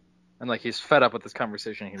 and like he's fed up with this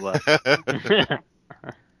conversation. He left.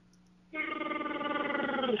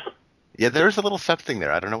 Yeah, there's a little something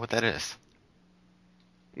there. I don't know what that is.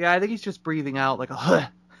 Yeah, I think he's just breathing out like a huh.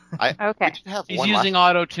 Okay. We did have He's one using last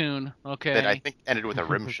auto tune. Okay. that I think ended with a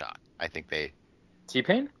rim shot. I think they.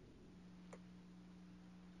 T-Pain?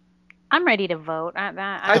 I'm ready to vote.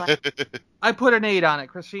 I put an 8 on it.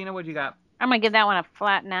 Christina, what you got? I'm gonna give that one a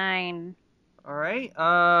flat 9. All right.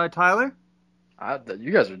 Tyler?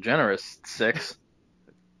 You guys are generous. 6.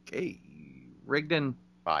 Okay. Rigdon?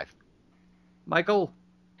 5. Michael?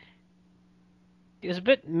 It's a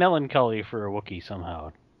bit melancholy for a Wookiee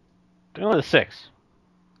somehow. Go with a 6.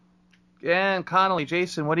 And Connolly,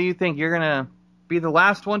 Jason, what do you think? You're going to be the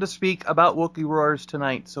last one to speak about Wookiee Roars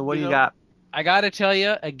tonight. So what do you got? I gotta tell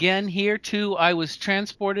you, again here too, I was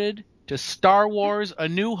transported to Star Wars: A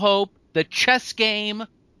New Hope, the chess game,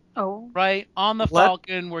 Oh. right on the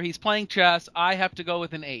Falcon where he's playing chess. I have to go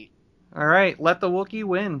with an 8. All right. Let the Wookiee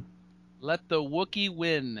win. Let the Wookiee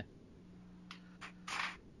win.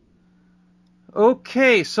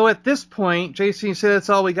 Okay. So at this point, Jason, you say that's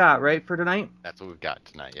all we got, right, for tonight? That's what we've got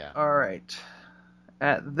tonight. Yeah. All right.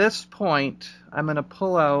 At this point, I'm going to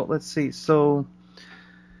pull out, let's see. So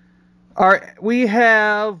we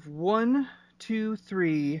have 1, 2,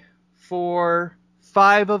 3, 4,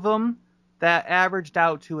 5 of them that averaged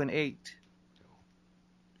out to an 8.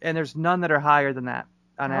 And there's none that are higher than that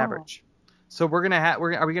on average. So are we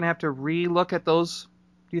going to have to re-look at those,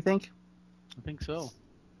 do you think? I think so.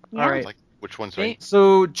 Yeah. All right. Like, which ones are?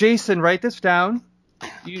 So Jason, write this down.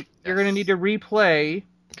 You're going to need to replay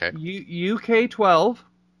Okay. UK 12,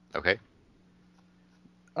 Okay.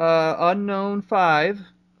 Unknown 5.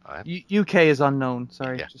 UK is unknown.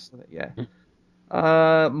 Sorry. Yeah. Just so that,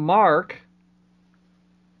 yeah. Mark,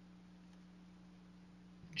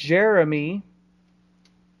 Jeremy,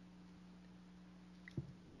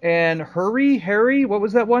 and Harry. What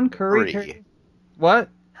was that one? Hurry. What?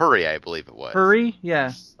 Hurry, I believe it was. Hurry.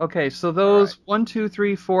 Yeah. Okay. So those All 1, 2,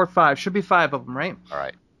 3, 4, 5 should be 5 of them, right? All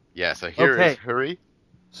right. Yeah. So here is Hurry.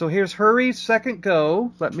 So here's Hurry's second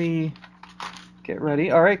go. Let me Get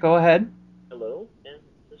ready. All right, go ahead. Hello, and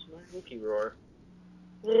this is my Wookiee Roar.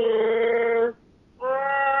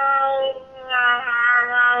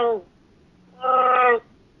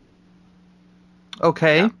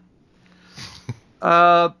 Okay.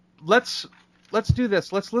 Let's do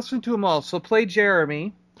this. Let's listen to them all. So play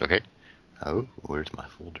Jeremy. Okay. Oh, where's my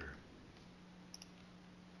folder?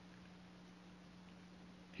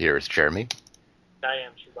 Here is Jeremy. I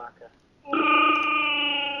am Chewbacca.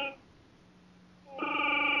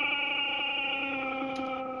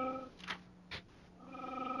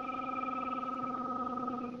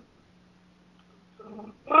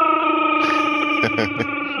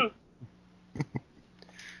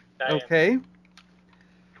 Okay.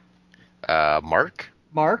 Mark.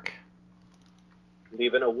 Mark.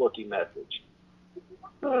 Leaving a Wookiee message.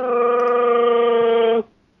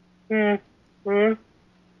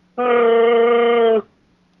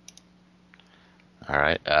 All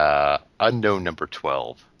right. Unknown number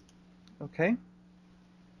 12. Okay.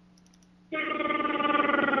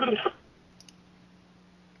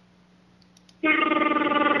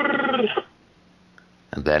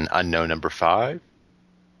 And then unknown number 5.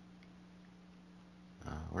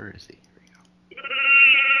 Where is he? Here we go.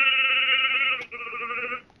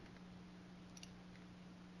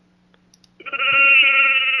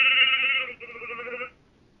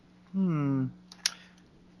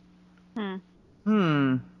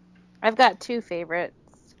 I've got 2 favorites.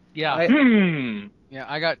 Yeah. I- Yeah,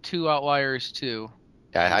 I got 2 outliers too.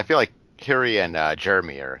 Yeah, I feel like Harry and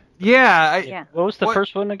Jeremy are. Yeah. Yeah. What was the What-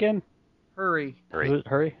 first one again? Hurry. Hurry.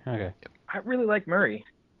 Hurry? Okay. I really like Murray.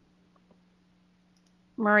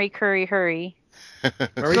 Murray Curry Hurry.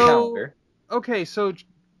 Murray So- Calendar. Okay, so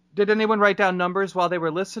did anyone write down numbers while they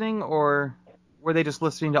were listening, or were they just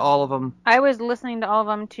listening to all of them? I was listening to all of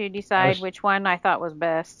them to decide was- which one I thought was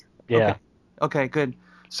best. Yeah. Okay, good.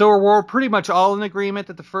 So we're pretty much all in agreement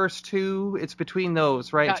that the first 2, it's between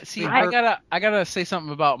those, right? Yeah, It's see, between I gotta say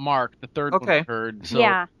something about Mark, the third one Okay. I heard. So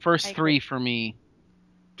Yeah, first I 3 agree. for me.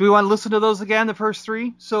 Do we want to listen to those again, the first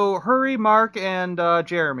 3? So Hurry, Mark, and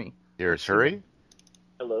Jeremy. Here's Hurry.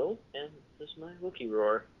 Hello, and this is my Wookiee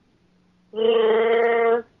Roar.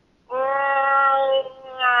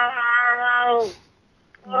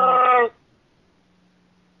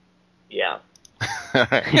 Yeah, All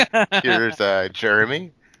right. Here's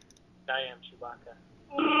Jeremy. I am Chewbacca.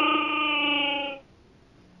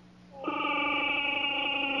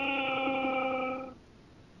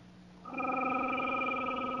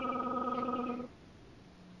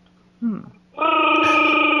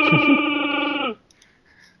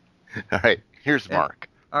 All right. Here's Mark.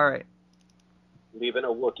 All right. Leaving a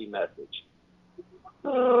Wookiee message.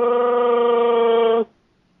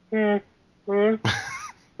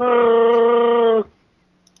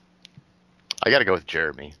 I got to go with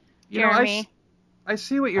Jeremy. You know, Jeremy. I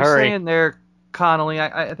see what you're Hurry. saying there, Connolly.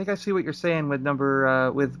 I think I see what you're saying with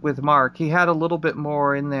with Mark. He had a little bit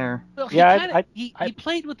more in there. Well, Yeah, he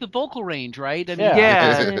played with the vocal range, right? I mean,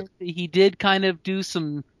 Yeah. he did kind of do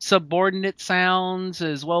some subordinate sounds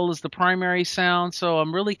as well as the primary sound. So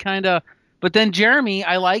I'm really kind of. But then Jeremy,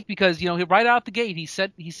 I like because right out the gate he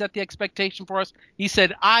set the expectation for us. He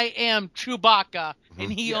said, "I am Chewbacca,"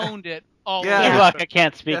 and he owned it all. Yeah. over. Chewbacca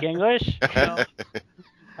can't speak English.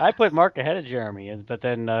 I put Mark ahead of Jeremy, but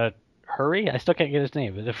then Hurry, I still can't get his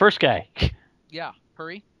name. But the first guy, Yeah,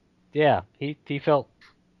 hurry. yeah, he felt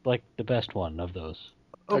like the best one of those.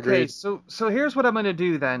 Okay, Agreed. so here's what I'm going to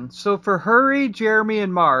do then. So for Hurry, Jeremy,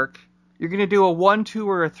 and Mark, you're going to do a 1, 2,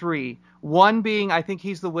 or a 3. 1 being I think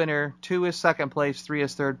he's the winner, 2 is second place, 3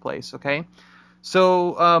 is third place, okay?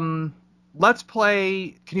 So let's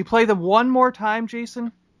play. Can you play them one more time,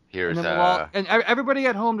 Jason? Here's And then we'll all, and everybody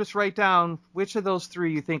at home just write down which of those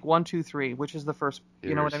 3 you think 1, 2, 3. Which is the first?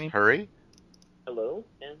 You know what I mean? Hurry. Hello,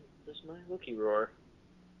 and this is my Wookiee Roar.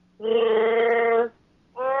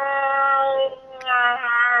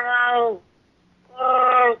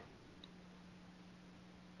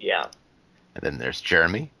 Yeah, And then there's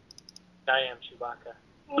Jeremy. I am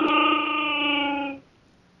Chewbacca.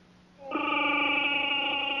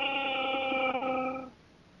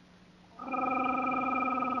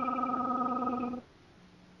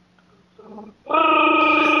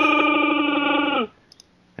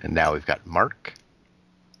 And now we've got Mark.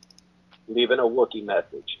 Leaving a Wookiee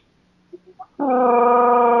message.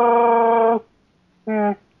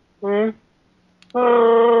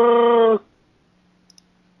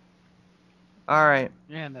 All right.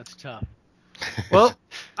 Man, that's tough. Well,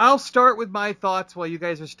 I'll start with my thoughts while you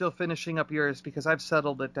guys are still finishing up yours because I've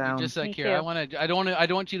settled it down. Just a sec Thank here. you. I don't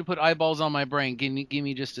want you to put eyeballs on my brain. Give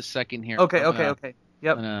me just a second here. Okay. I'm gonna-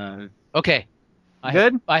 Yep. Okay.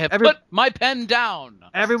 Good? I have put my pen down.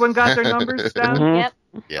 Everyone got their numbers down? Mhm. Yep.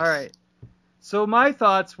 Yes. All right. So my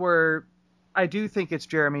thoughts were, I do think it's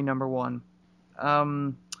Jeremy number 1.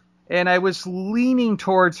 And I was leaning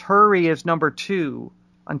towards Hurry as number 2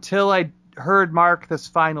 until I heard Mark this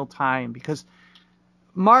final time, because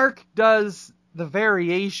Mark does the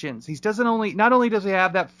variations. Not only does he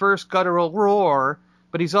have that first guttural roar,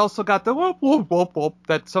 but he's also got the whoop, whoop, whoop, whoop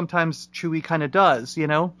that sometimes Chewie kind of does, you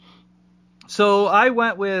know? So I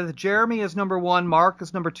went with Jeremy as number 1, Mark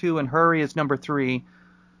as number 2, and Hurry as number 3,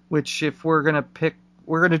 which if we're going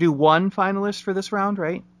to do one finalist for this round,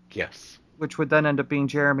 right? Yes. Which would then end up being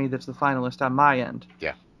Jeremy that's the finalist on my end.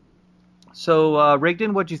 Yeah. So,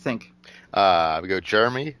 Rigdon, what'd you think? We go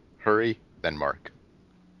Jeremy, Hurry, then Mark.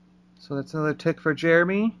 So that's another tick for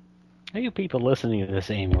Jeremy. Are you people listening to the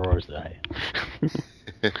same roars that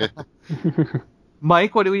I am?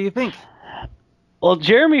 Mike, what do you think? Well,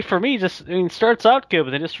 Jeremy, for me, starts out good,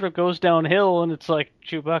 but then just sort of goes downhill, and it's like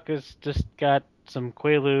Chewbacca's just got some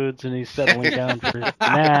Quaaludes, and he's settling down for his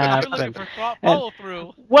nap. You're looking for follow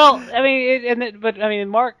through. Well, I mean,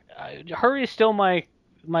 Mark, Hurry is still my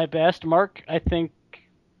best. Mark, I think,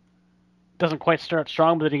 doesn't quite start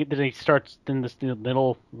strong, but then he starts in this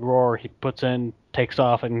middle roar he puts in, takes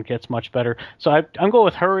off, and gets much better. So I'm going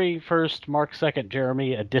with Hurry first, Mark second,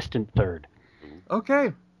 Jeremy a distant third.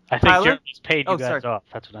 Okay. I think Tyler? Jeremy's paid you guys off.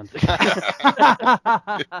 That's what I'm thinking.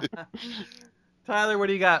 Tyler, what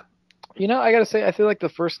do you got? You know, I gotta say, I feel like the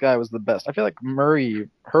first guy was the best. I feel like Hurry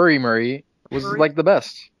Murray was Hurry? like the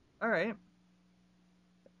best. All right.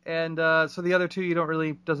 And so the other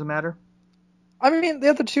two, doesn't matter? I mean, the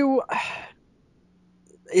other two,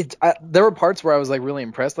 there were parts where I was like really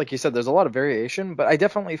impressed. Like you said, there's a lot of variation, but I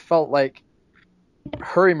definitely felt like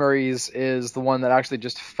Hurry Murray's is the one that actually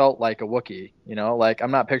just felt like a Wookiee. You know, like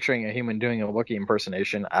I'm not picturing a human doing a Wookiee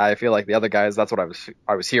impersonation. I feel like the other guys, that's what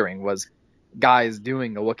I was hearing was guys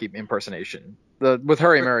doing a Wookiee impersonation. With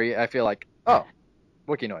Hurry Murray, I feel like, oh,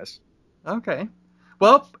 Wookiee noise. Okay.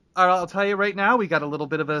 Well, I'll tell you right now, we got a little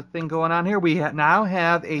bit of a thing going on here. We now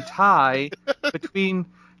have a tie between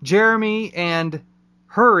Jeremy and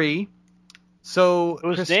Hurry. So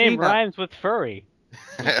Whose Christina, name rhymes with furry,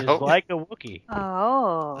 which is like a Wookiee.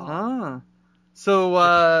 Oh.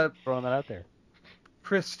 So Throwing that out there.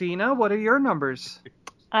 Christina, what are your numbers?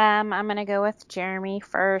 I'm gonna go with Jeremy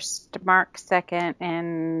first, Mark second,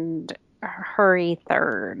 and Hurry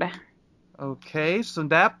third. Okay, so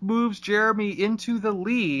that moves Jeremy into the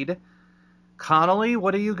lead. Connolly,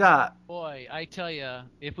 what do you got? Boy, I tell you,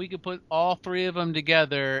 if we could put all three of them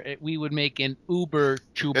together, we would make an uber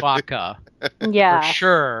Chewbacca. Yeah. For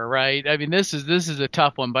sure, right? I mean, this is a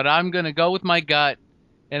tough one, but I'm going to go with my gut,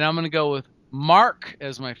 and I'm going to go with Mark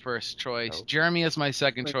as my first choice, Jeremy as my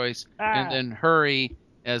second choice, and then Hurry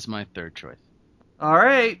as my third choice. All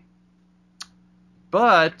right.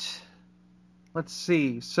 But, let's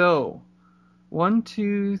see. So, 1,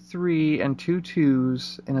 2, 3, and 2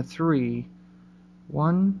 2s and a 3.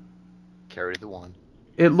 1. Carry the 1.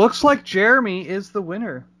 It looks like Jeremy is the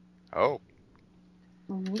winner. Oh.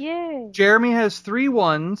 Yay. Jeremy has 3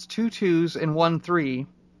 1s, 2 2s, and 1 3.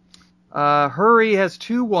 Hurry has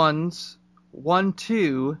 2 1s, 1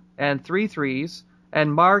 2, and 3 3s.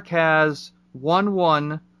 And Mark has 1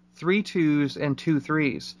 1, 3 2s, and 2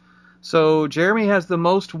 3s. So Jeremy has the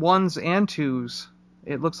most 1s and 2s.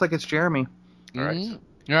 It looks like it's Jeremy. All right.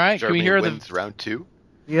 All right. Jeremy Can we hear wins round 2.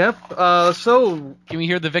 Yep. So Can we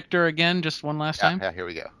hear the victor again, just one last time? Yeah, here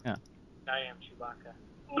we go. Yeah. I am Chewbacca.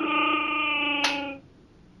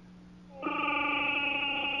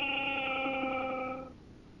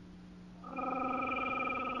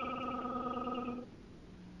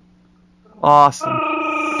 awesome.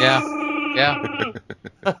 Yeah.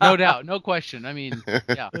 No doubt, no question. I mean,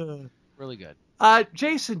 yeah, really good.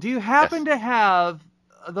 Jason, do you happen to have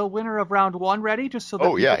the winner of round 1 ready, just so that Oh,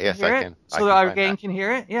 people yeah, can yes, hear I it? can. So that our gang can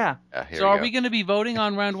hear it? Yeah. Here So are go. we going to be voting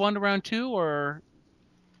on round 1 to round 2, or?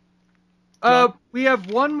 We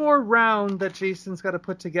have one more round that Jason's got to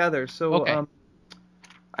put together. So, Okay.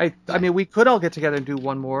 I mean, we could all get together and do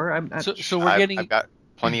one more. So we're getting. I've got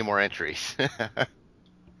plenty more entries.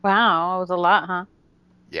 Wow, it was a lot, huh?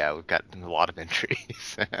 Yeah, we've got a lot of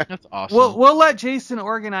entries. That's awesome. We'll let Jason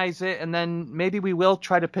organize it, and then maybe we will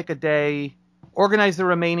try to pick a day, organize the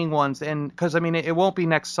remaining ones, and because I mean, it won't be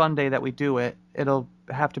next Sunday that we do it. It'll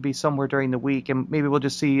have to be somewhere during the week, and maybe we'll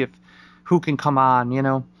just see who can come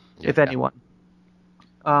on, if anyone.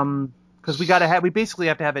 Because we basically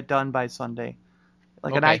have to have it done by Sunday,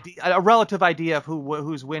 like an idea, a relative idea of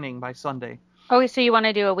who's winning by Sunday. Oh, so you want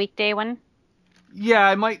to do a weekday one?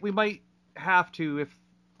 Yeah, we might have to if.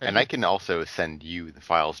 And I can also send you the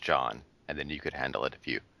files, John, and then you could handle it if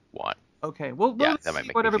you want. Okay. Well, Yeah, let's that might see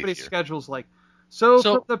make what things everybody's easier. schedule's like. So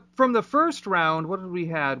So- from the first round, what did we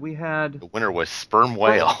had? We had The winner was Sperm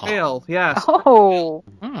Whale. Whale, yes. Oh.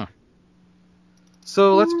 Hmm.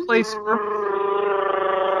 So let's play Sperm.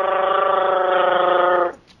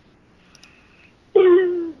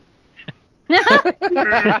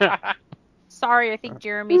 Sorry, I think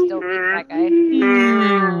Jeremy still beats that guy.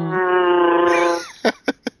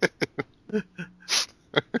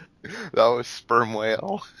 That was Sperm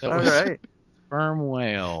Whale. That All was right. Sperm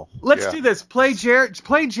Whale. Let's Yeah. do this. Play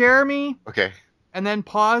Jeremy, Okay. and then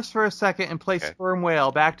pause for a second and play Okay. Sperm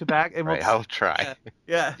Whale back to back, and Right, I'll try.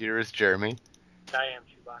 yeah. Here is Jeremy. I am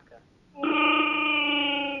Chewbacca.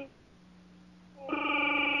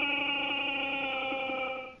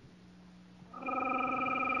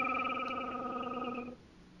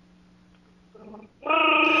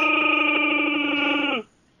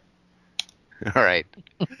 All right.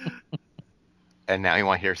 And now you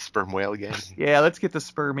want to hear Sperm Whale again? Yeah, let's get the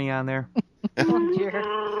Spermy on there. Oh, dear.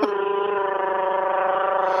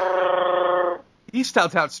 He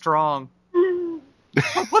stouts out strong.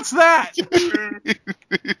 What's that?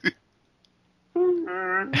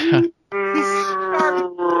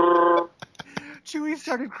 Chewie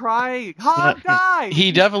started crying. Han died.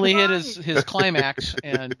 He definitely hit died. his climax,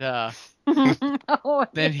 and Oh,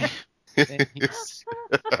 then he's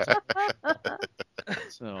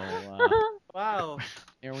so Wow.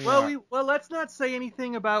 here we Well, are. well, let's not say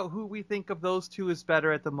anything about who we think of those two as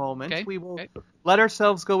better at the moment. Okay, We will okay. let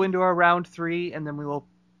ourselves go into our round 3, and then we will,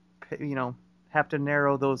 have to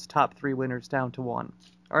narrow those top 3 winners down to 1.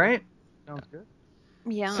 All right? Sounds good.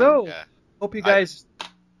 yeah. So, Yeah. hope you guys.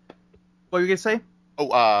 What were you gonna say?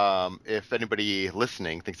 Oh, if anybody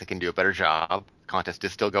listening thinks they can do a better job, the contest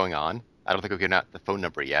is still going on. I don't think we've given out the phone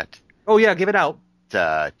number yet. Oh yeah, give it out. It's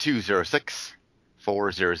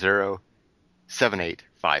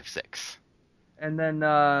 206-400-7856. And then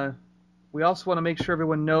we also want to make sure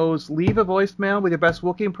everyone knows. Leave a voicemail with your best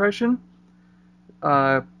Wookiee impression,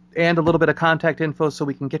 and a little bit of contact info so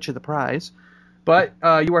we can get you the prize. But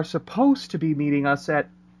you are supposed to be meeting us at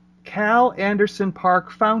Cal Anderson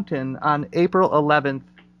Park Fountain on April 11th.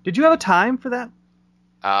 Did you have a time for that?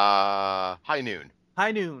 High noon.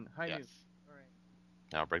 High noon. Yes. All right.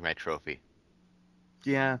 I'll bring my trophy.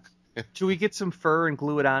 Yeah. Should we get some fur and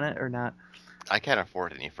glue it on it or not? I can't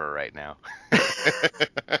afford any fur right now.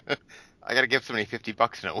 I gotta give somebody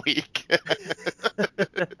 $50 in a week.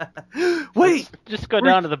 Wait, Just go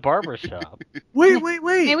down to the barber shop. wait.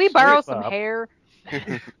 May we borrow Straight some up. hair?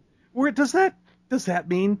 Does that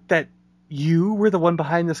mean that you were the one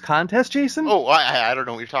behind this contest, Jason? Oh, I don't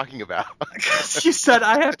know what you're talking about. You said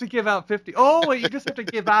I have to give out 50. Oh, wait, you just have to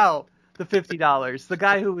give out the $50. The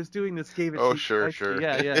guy who was doing this gave it to Oh, you. sure, I see. sure.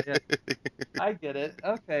 Yeah. I get it.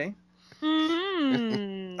 Okay.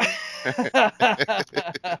 Mm.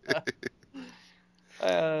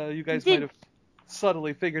 You guys might have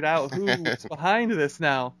subtly figured out who's behind this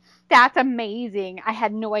now. That's amazing. I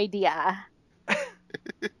had no idea.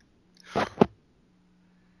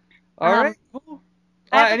 All right. Cool.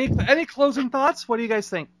 Any closing thoughts? What do you guys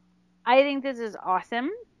think? I think this is awesome.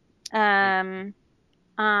 I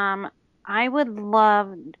would love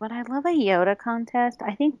a Yoda contest?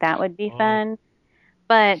 I think that would be fun.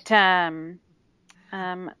 But I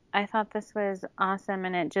thought this was awesome,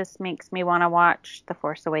 and it just makes me want to watch The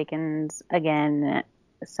Force Awakens again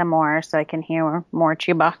some more, so I can hear more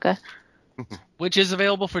Chewbacca. Which is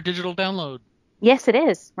available for digital download. Yes, it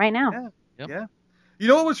is right now. Yep. Yeah. You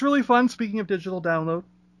know what was really fun? Speaking of digital download,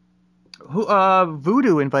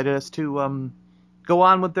 Voodoo invited us to go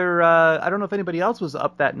on with their. I don't know if anybody else was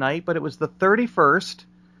up that night, but it was the 31st,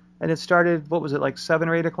 and it started. What was it, like 7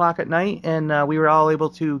 or 8 o'clock at night? And we were all able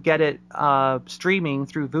to get it streaming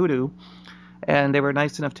through Voodoo, and they were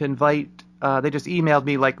nice enough to invite. They just emailed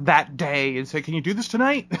me like that day and said, "Can you do this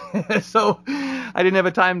tonight?" So I didn't have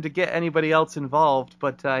a time to get anybody else involved,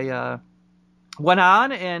 but I went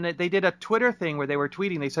on, and they did a Twitter thing where they were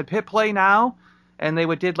tweeting. They said, "Hit play now," and they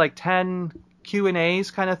did like 10 Q&As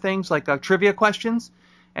kind of things, like trivia questions,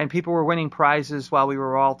 and people were winning prizes while we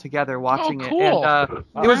were all together watching cool. it.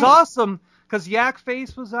 And it was awesome because Yak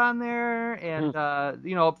Face was on there, and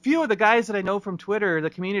a few of the guys that I know from Twitter, the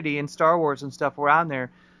community and Star Wars and stuff, were on there.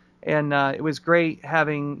 And it was great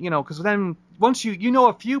having, because then once you know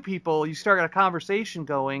a few people, you start a conversation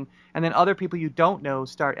going, and then other people you don't know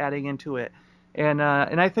start adding into it. And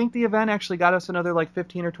I think the event actually got us another like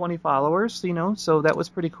 15 or 20 followers, so that was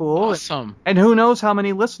pretty cool. Awesome. And who knows how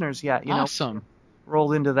many listeners yet, Awesome.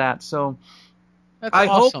 rolled into that. So That's I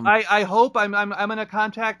awesome. hope I'm going to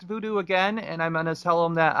contact Voodoo again, and I'm going to tell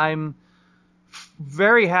them that I'm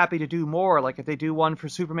very happy to do more. Like if they do one for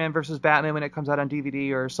Superman versus Batman when it comes out on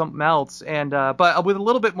DVD or something else, and but with a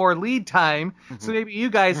little bit more lead time, so maybe you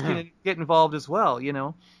guys can get involved as well. You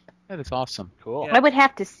know. That is awesome. Cool. Yeah. I would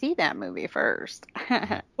have to see that movie first.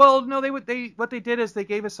 Well, no, what they did is they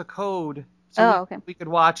gave us a code so we could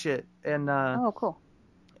watch it, and Oh, cool.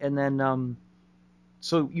 and then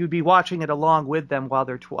so you'd be watching it along with them while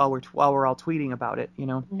we're all tweeting about it, you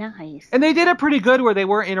know. Nice. And they did it pretty good where they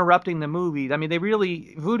weren't interrupting the movie. I mean,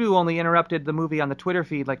 Voodoo only interrupted the movie on the Twitter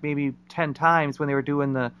feed like maybe 10 times when they were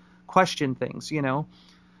doing the question things, you know.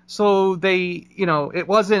 So they, you know, it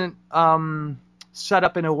wasn't set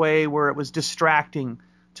up in a way where it was distracting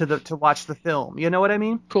to watch the film. You know what I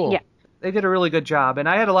mean? Cool. Yeah. They did a really good job, and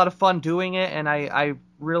I had a lot of fun doing it, and I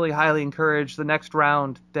really highly encourage the next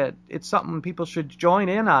round that it's something people should join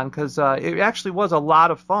in on, because it actually was a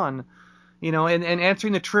lot of fun, you know, and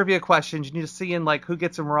answering the trivia questions, you need to see in like who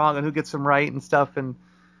gets them wrong and who gets them right and stuff, and,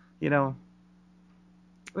 you know,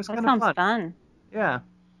 it was kind of fun. That sounds fun. Yeah.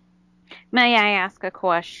 May I ask a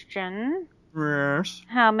question? Yes.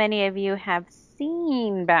 How many of you have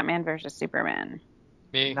seen Batman versus Superman?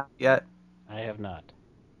 Me. Not yet. I have not.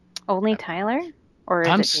 Only Tyler? Or is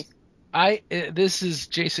I'm it s- Jason? This is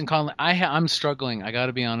Jason Conley. I'm struggling. I got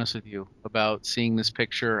to be honest with you about seeing this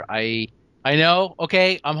picture. I know.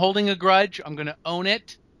 Okay, I'm holding a grudge. I'm gonna own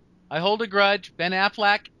it. I hold a grudge. Ben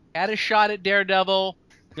Affleck had a shot at Daredevil.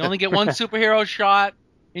 You only get one superhero shot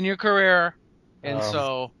in your career, and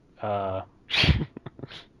so Uh, I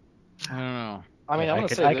don't know. I mean, I'm gonna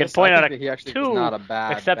say I could this. point I out think that he actually was two not a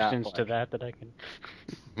bad exceptions Batfleck. to that I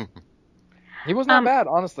can. He was not bad,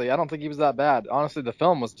 honestly. I don't think he was that bad. Honestly, the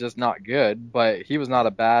film was just not good, but he was not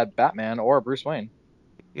a bad Batman or Bruce Wayne.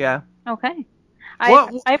 Yeah. Okay.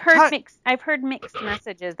 What- I've heard Ty- mixed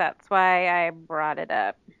messages. That's why I brought it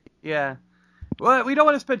up. Yeah. Well, we don't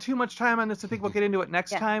want to spend too much time on this. I think we'll get into it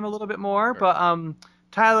next Yeah. time a little bit more. But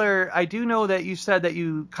Tyler, I do know that you said that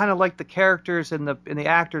you kind of liked the characters and the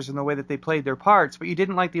actors and the way that they played their parts, but you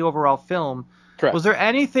didn't like the overall film. Correct. Was there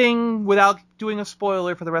anything, without doing a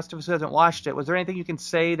spoiler for the rest of us who hasn't watched it, was there anything you can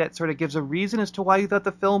say that sort of gives a reason as to why you thought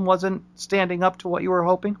the film wasn't standing up to what you were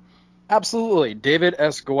hoping? Absolutely. David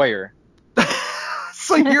S. Goyer.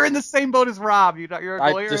 So you're in the same boat as Rob. You're a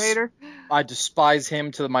Goyer hater? I despise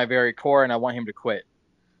him to my very core, and I want him to quit.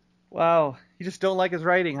 Wow. You just don't like his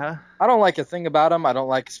writing, huh? I don't like a thing about him. I don't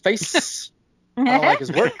like his face. I don't like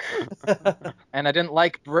his work. And I didn't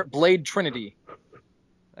like Blade Trinity.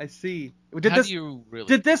 I see. How Did do you really?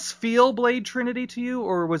 Did this feel Blade Trinity to you,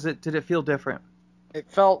 or did it feel different? It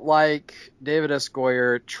felt like David S.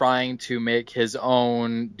 Goyer trying to make his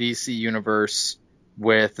own DC universe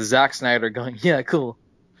with Zack Snyder going, yeah, cool.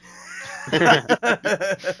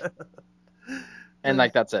 And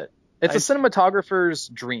like that's it. It's a cinematographer's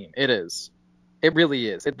dream. It is. It really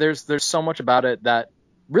is. There's so much about it that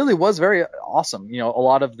really was very awesome. You know, a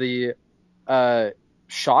lot of the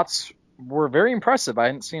shots were very impressive. I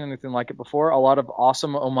hadn't seen anything like it before. A lot of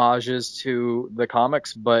awesome homages to the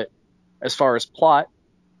comics, but as far as plot,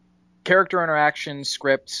 character interaction,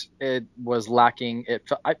 script, it was lacking.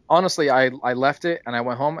 Honestly, I left it and I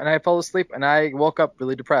went home and I fell asleep and I woke up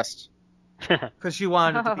really depressed. Because you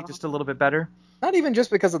wanted it to be just a little bit better? Not even just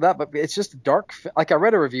because of that, but it's just dark. Like I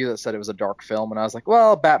read a review that said it was a dark film, and I was like,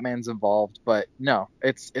 well, Batman's involved, but no,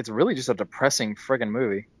 it's really just a depressing friggin'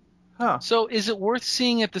 movie. Huh. So is it worth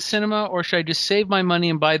seeing at the cinema, or should I just save my money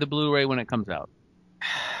and buy the Blu-ray when it comes out?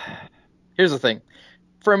 Here's the thing.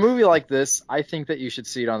 For a movie like this, I think that you should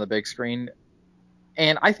see it on the big screen.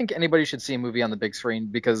 And I think anybody should see a movie on the big screen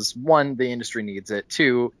because, one, the industry needs it.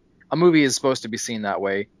 Two, a movie is supposed to be seen that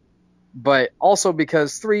way. But also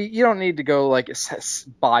because, three, you don't need to go, like,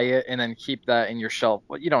 buy it and then keep that in your shelf.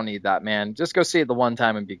 Well, you don't need that, man. Just go see it the one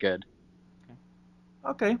time and be good.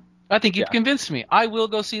 Okay. I think you've convinced me. I will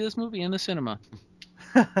go see this movie in the cinema.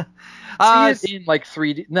 See it in, like,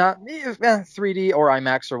 3D, 3D or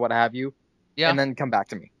IMAX or what have you. Yeah. And then come back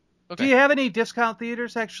to me. Okay. Do you have any discount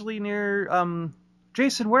theaters actually near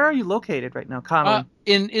Jason? Where are you located right now, Conley?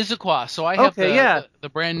 In Issaquah. So I have the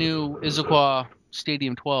brand new Issaquah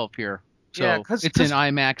Stadium 12 here. So it's in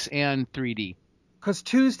IMAX and 3D. Because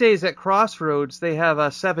Tuesdays at Crossroads, they have a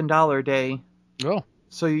 $7 day. Oh.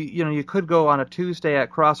 So you could go on a Tuesday at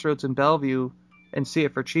Crossroads in Bellevue and see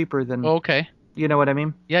it for cheaper than. Okay. You know what I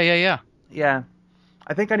mean? Yeah. Yeah.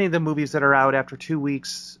 I think any of the movies that are out after 2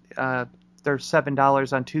 weeks, they're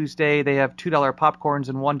 $7 on Tuesday. They have $2 popcorns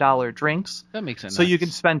and $1 drinks. That makes sense. So you can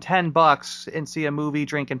spend $10 and see a movie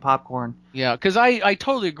drinking popcorn. Yeah, because I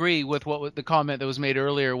totally agree with what the comment that was made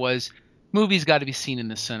earlier was movies got to be seen in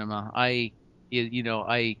the cinema. I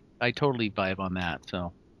totally vibe on that.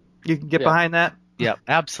 So You can get Yeah. behind that. Yep,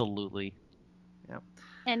 absolutely.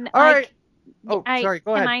 And All like, right. Oh, sorry.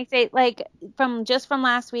 Go can ahead. I say, like, from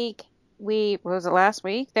last week, was it last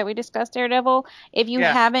week that we discussed Daredevil? If you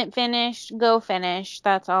Yeah. haven't finished, go finish.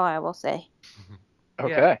 That's all I will say.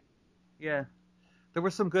 Okay. Yeah. There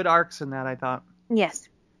were some good arcs in that, I thought. Yes.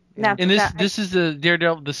 Yeah. And this is the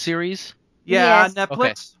Daredevil the series. Yeah, Yes. on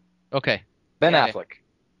Netflix. Okay. Ben Yeah. Affleck.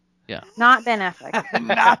 Not Ben Affleck.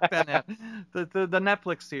 Not Ben Affleck. The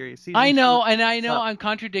Netflix series. Season I know, 2. and I know So- I'm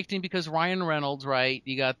contradicting because Ryan Reynolds, right?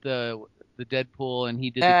 You got the Deadpool, and he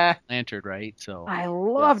did Eh. the Lantern, right? So, I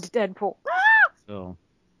loved Deadpool. so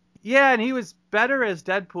Yeah, and he was better as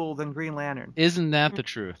Deadpool than Green Lantern. isn't that the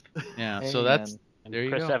truth? Yeah. So that's And there you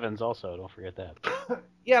Chris go. Evans also. Don't forget that.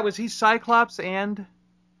 Yeah, was he Cyclops and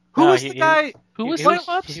who No, was he- the he- guy? Who was He was-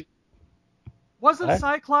 Cyclops? he- Wasn't What?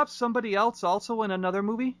 Cyclops somebody else also in another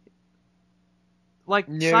movie? Like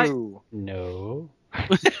No. No. I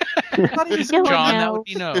thought he was Don't John, know. that would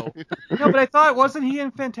be no. No, but I thought wasn't he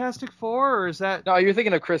in Fantastic Four, or is that No, you're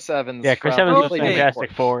thinking of Chris Evans. Yeah, Chris from Evans was Okay.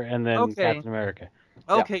 Fantastic Four, and then Okay. Captain America.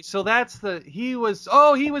 okay? So that's he was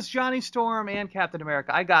Johnny Storm and Captain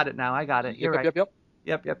America. I got it now. I got it. You're right.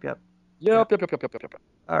 Yep. Yep.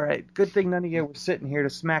 All right. Good thing none of you were sitting here to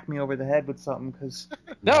smack me over the head with something, because.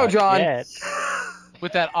 No, Not John. yet.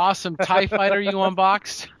 With that awesome TIE fighter you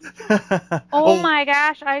unboxed. Oh my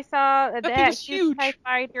gosh, I saw thing that is huge huge. TIE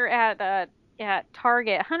fighter at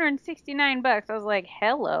Target, $169. I was like,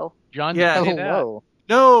 hello. John, Yeah. did you Oh, say that? whoa.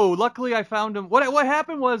 No, luckily I found him. What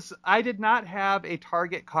happened was I did not have a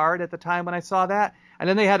Target card at the time when I saw that, and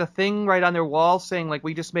then they had a thing right on their wall saying like,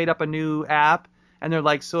 we just made up a new app, and they're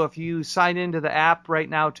like, so if you sign into the app right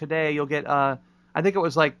now today, you'll get I think it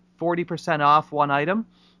was like 40% off one item.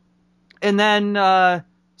 And then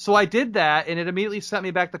so I did that, and it immediately sent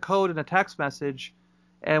me back the code in a text message,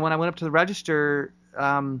 and when I went up to the register,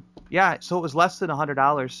 so it was less than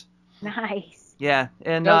 $100. Nice. Yeah,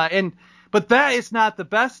 and Nope. but that is not the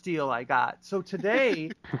best deal I got. So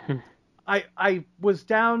today, I was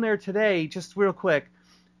down there today, just real quick,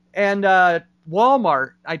 and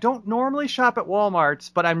Walmart. I don't normally shop at Walmart's,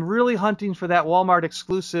 but I'm really hunting for that Walmart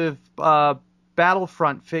exclusive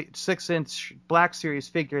Battlefront 6-inch Black Series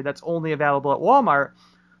figure that's only available at Walmart.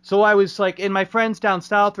 So I was like, and my friends down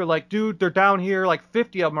south were like, dude, they're down here, like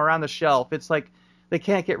 50 of them are on the shelf. It's like they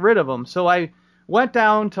can't get rid of them. So I went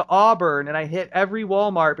down to Auburn, and I hit every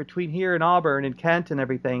Walmart between here and Auburn and Kent and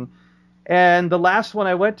everything. And the last one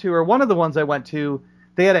I went to, or one of the ones I went to,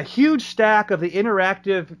 they had a huge stack of the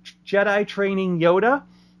interactive Jedi training Yoda.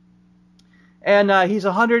 And he's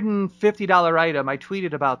a $150 item. I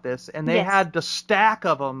tweeted about this. And they Yes. had the stack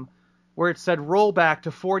of them where it said rollback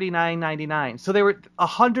to $49.99. So they were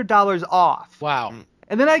 $100 off. Wow.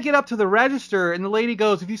 And then I get up to the register, and the lady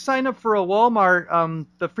goes, if you sign up for a Walmart,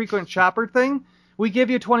 the frequent shopper thing, we give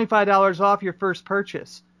you $25 off your first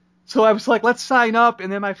purchase. So I was like, let's sign up,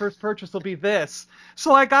 and then my first purchase will be this.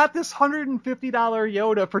 So I got this $150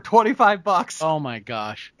 Yoda for $25. Oh my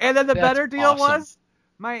gosh. And then the That's better deal awesome. was,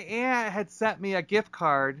 my aunt had sent me a gift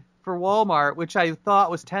card for Walmart, which I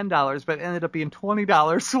thought was $10, but ended up being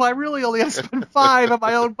 $20. So I really only had to spend $5 of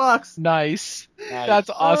my own bucks. Nice.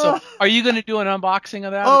 That's awesome. Are you going to do an unboxing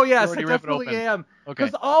of that? Oh Or yes, I already rip it definitely open? am. Okay.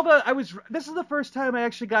 Because this is the first time I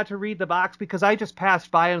actually got to read the box, because I just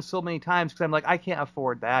passed by them so many times because I'm like, I can't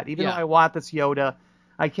afford that. Even though Yeah. I want this Yoda,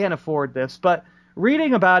 I can't afford this. But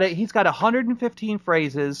reading about it, he's got 115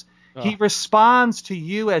 phrases. He responds to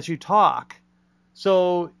you as you talk.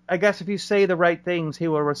 So I guess if you say the right things, he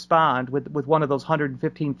will respond with one of those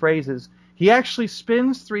 115 phrases. He actually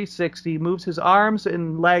spins 360, moves his arms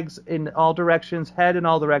and legs in all directions, head in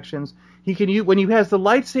all directions. He can use, when he has the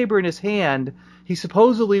lightsaber in his hand, he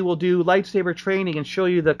supposedly will do lightsaber training and show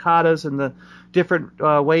you the katas and the different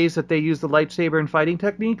ways that they use the lightsaber and fighting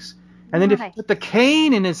techniques. And then if you Nice. put the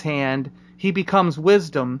cane in his hand, he becomes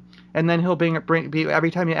wisdom, and then he'll every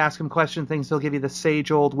time you ask him question things, he'll give you the sage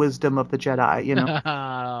old wisdom of the Jedi, you know.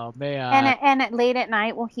 Oh man. And at late at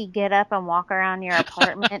night, will he get up and walk around your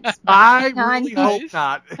apartment? I on really you? hope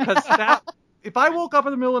not, because if I woke up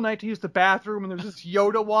in the middle of the night to use the bathroom and there's this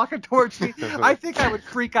Yoda walking towards me, I think I would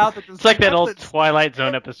freak out that there's It's like that old gremlins. Twilight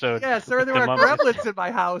Zone episode. Yes, or there The are mummy. gremlins in my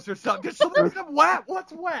house or something. Did something wet?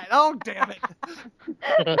 What's wet? Oh, damn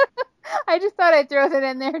it. I just thought I'd throw that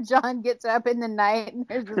in there. John gets up in the night, and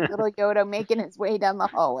there's this little Yoda making his way down the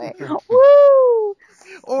hallway. Woo!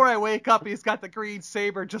 Or I wake up, he's got the green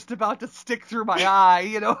saber just about to stick through my eye,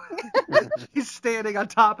 you know. He's standing on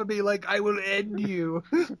top of me like, I will end you.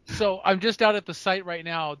 So I'm just out at the site right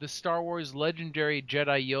now. The Star Wars Legendary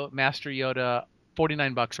Jedi Master Yoda,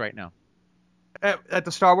 $49 right now. At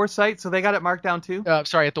the Star Wars site, so they got it marked down too?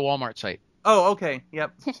 Sorry, at the Walmart site. Oh, okay.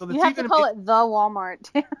 Yep. So You have to call it the Walmart.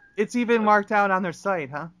 It's even marked down on their site,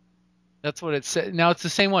 huh? That's what it said. Now it's the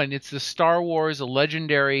same one. It's the Star Wars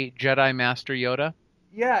Legendary Jedi Master Yoda.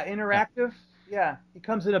 Yeah, interactive. Yeah. He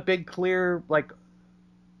comes in a big clear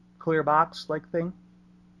box thing.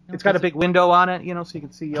 It's got a big window on it, so you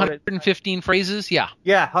can see Yoda. 115 phrases, yeah.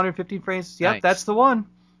 Yeah, 115 phrases. Yep, Nice. That's the one.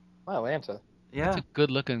 Wow, Lanta. Yeah. That's a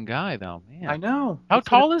good-looking guy, though, man. I know. How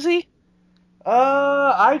tall is he?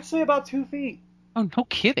 I'd say about 2 feet. Oh, no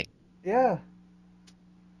kidding. Yeah.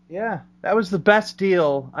 Yeah. That was the best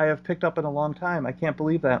deal I have picked up in a long time. I can't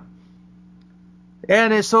believe that.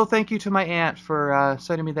 And so thank you to my aunt for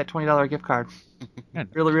sending me that $20 gift card.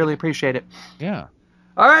 Really, really appreciate it. Yeah.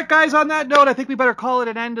 All right, guys, on that note, I think we better call it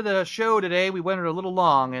an end to the show today. We went a little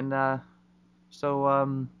long, and yeah.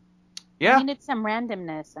 We needed some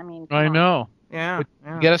randomness. I mean, I know. Yeah.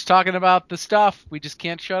 Get us talking about the stuff. We just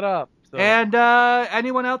can't shut up. So. And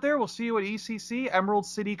anyone out there, we'll see you at ECC, Emerald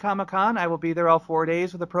City Comic Con. I will be there all 4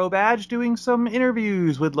 days with a pro badge doing some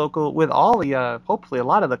interviews with all the, hopefully a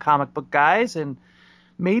lot of the comic book guys, and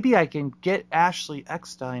maybe I can get Ashley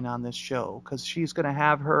Eckstein on this show because she's going to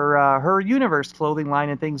have her Universe clothing line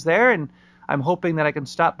and things there, and I'm hoping that I can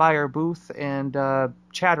stop by her booth and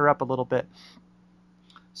chat her up a little bit.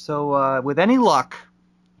 So with any luck,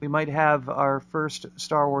 we might have our first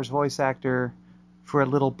Star Wars voice actor for a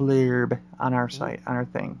little blurb on our site, on our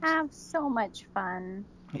thing. have so much fun.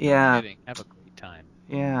 Yeah. Have a great time.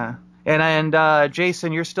 Yeah. And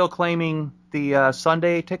Jason, you're still claiming the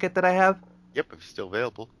Sunday ticket that I have? Yep, it's still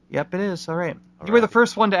available. Yep, it is. All right. All You were the right.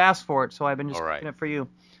 first one to ask for it, so I've been just All right. taking it for you.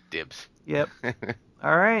 Dibs. Yep.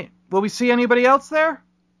 All right. Will we see anybody else there?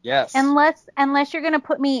 Yes. Unless you're gonna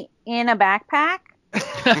put me in a backpack.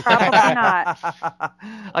 Probably not.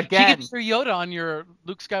 Again. She gets her Yoda on your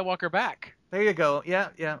Luke Skywalker back. There you go. Yeah.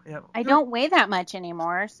 I don't weigh that much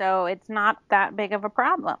anymore, so it's not that big of a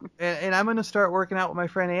problem. And I'm going to start working out with my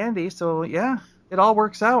friend Andy, so yeah, it all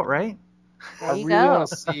works out, right? There I you really go. want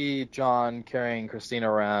to see John carrying Christina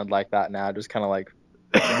around like that now, just kind of like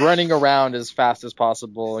running around as fast as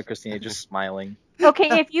possible, and Christina just smiling.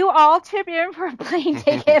 Okay, if you all chip in for a plane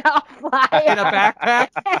ticket, I'll fly In a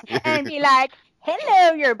backpack? and be like,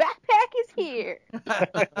 "Hello, your backpack is here."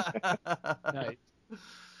 Nice.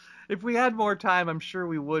 If we had more time, I'm sure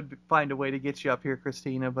we would find a way to get you up here,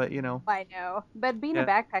 Christina, but I know, but being Yeah. a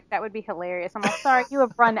backpack, that would be hilarious. I'm sorry, you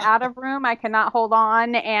have run out of room. I cannot hold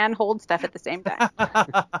on and hold stuff at the same time.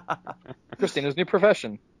 Christina's new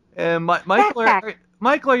profession. And Michael, Backpack.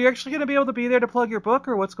 Michael, are you actually going to be able to be there to plug your book,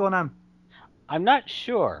 or what's going on? I'm not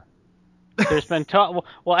sure. There's been talk.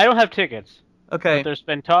 Well, I don't have tickets. Okay. But there's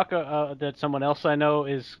been talk that someone else I know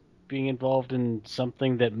is being involved in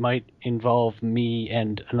something that might involve me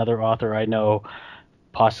and another author I know,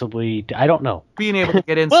 possibly. I don't know. Being able to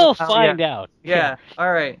get in. We'll somehow, find out. Yeah. All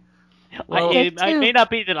right. Well, It may not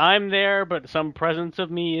be that I'm there, but some presence of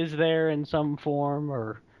me is there in some form,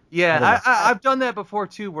 or yeah, I've done that before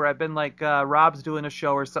too, where I've been like, Rob's doing a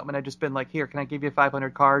show or something, and I've just been like, here, can I give you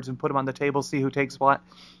 500 cards and put them on the table, see who takes what,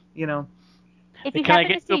 If you Can I happen get to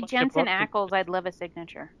you a see bunch of Jensen books? Ackles, I'd love a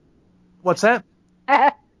signature. What's that?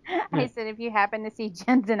 I said, if you happen to see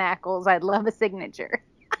Jensen Ackles, I'd love a signature.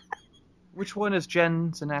 Which one is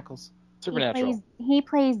Jensen Ackles? Supernatural. He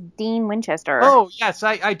plays Dean Winchester. Oh, yes,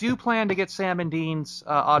 I do plan to get Sam and Dean's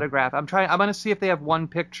autograph. I'm going to see if they have one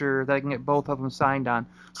picture that I can get both of them signed on.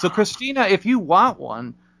 So, Christina, if you want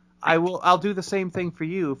one, I'll do the same thing for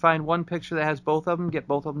you. Find one picture that has both of them, get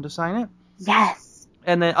both of them to sign it. Yes.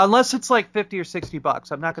 And then, unless it's like $50 or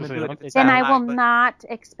 $60, I'm not going to do it. If it's Then that I high, will not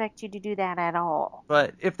expect you to do that at all.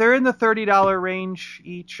 But if they're in the $30 range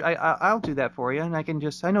each, I'll do that for you. And I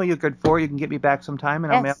know you're good for it. You can get me back sometime,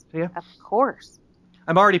 and I'll mail Yes, it to you. of course.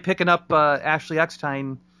 I'm already picking up Ashley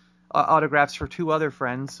Eckstein autographs for 2 other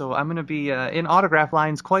friends, so I'm going to be in autograph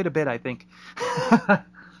lines quite a bit, I think.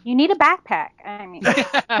 You need a backpack. I mean,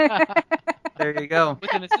 There you go.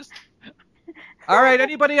 With an assistant. All right.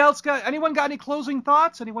 Anyone got any closing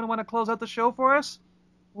thoughts? Anyone want to close out the show for us?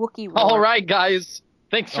 Wookiee Roar. All right, guys.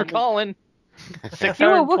 Thanks for calling.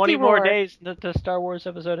 620 Wookiee more Roar. days to Star Wars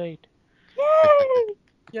Episode 8.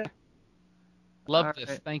 Yay! Love All this.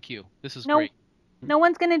 right. Thank you. This is No, great. no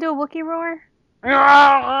one's gonna do a Wookiee Roar.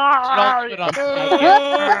 I'll put on-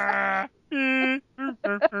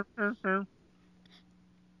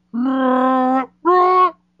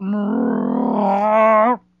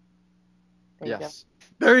 There you Yes.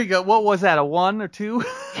 There you go. What was that? A 1 or 2?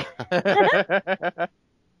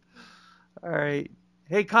 All right.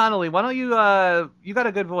 Hey, Connolly, why don't you got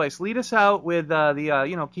a good voice. Lead us out with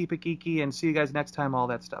the keep it geeky and see you guys next time, all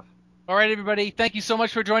that stuff. All right, everybody. Thank you so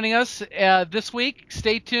much for joining us this week.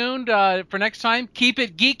 Stay tuned for next time. Keep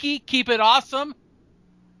it geeky. Keep it awesome.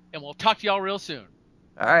 And we'll talk to y'all real soon.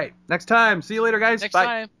 All right. Next time. See you later, guys. Next Bye.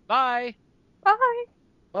 time. Bye. Bye.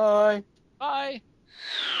 Bye. Bye.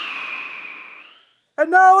 And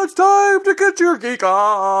now it's time to get your geek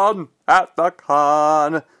on at the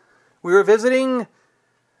con. We were visiting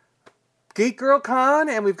Geek Girl Con,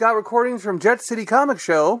 and we've got recordings from Jet City Comic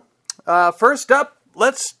Show. First up,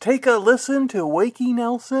 let's take a listen to Wakey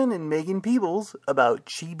Nelson and Megan Peebles about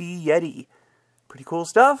Chibi Yeti. Pretty cool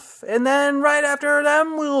stuff. And then right after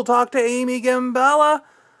them, we'll talk to Amy Gambala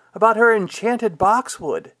about her Enchanted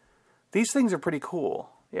Boxwood. These things are pretty cool.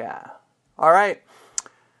 Yeah. All right.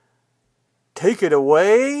 Take it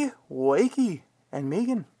away, Wakey and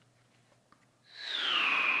Megan.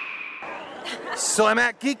 So I'm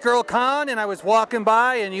at Geek Girl Con, and I was walking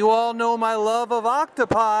by, and you all know my love of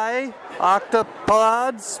octopi,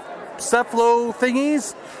 octopods, cephalo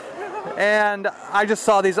thingies, and I just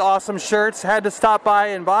saw these awesome shirts, had to stop by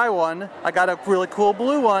and buy one. I got a really cool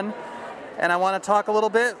blue one, and I want to talk a little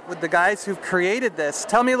bit with the guys who've created this.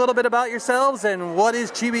 Tell me a little bit about yourselves, and what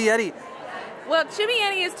is Chibi Yeti? Well, Chibi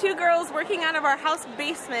Yeti is two girls working out of our house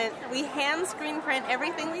basement. We hand screen print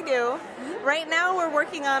everything we do. Right now we're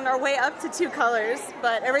working on our way up to 2 colors,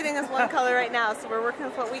 but everything is 1 color right now, so we're working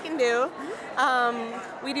with what we can do.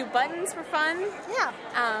 We do buttons for fun.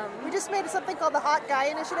 Yeah. We just made something called the Hot Guy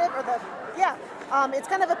Initiative, it's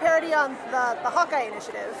kind of a parody on the Hawkeye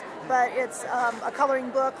Initiative, but it's a coloring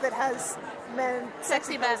book that has men.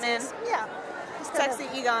 Sexy Batman. Yeah. Sexy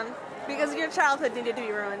Egon. Because your childhood needed to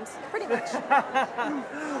be ruined. Pretty much.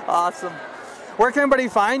 Awesome. Where can everybody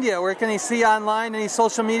find you? Where can they see online? Any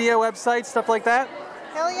social media websites, stuff like that?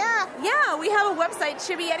 Hell yeah. Yeah, we have a website,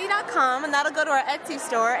 chibiyeti.com, and that'll go to our Etsy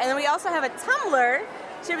store. And then we also have a Tumblr,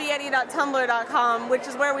 chibiyeti.tumblr.com, which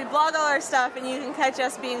is where we blog all our stuff, and you can catch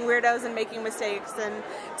us being weirdos and making mistakes and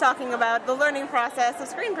talking about the learning process of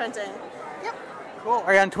screen printing. Yep. Cool.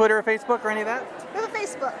 Are you on Twitter or Facebook or any of that? We have a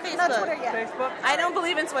Facebook. Not Twitter yet. Facebook? I don't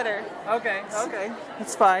believe in Twitter. Okay.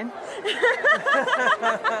 That's fine.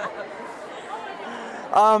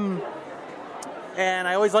 And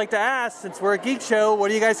I always like to ask, since we're a geek show,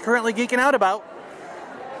 what are you guys currently geeking out about?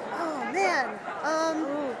 Oh, man.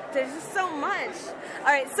 There's just so much. All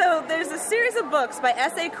right, so there's a series of books by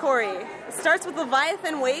S.A. Corey. It starts with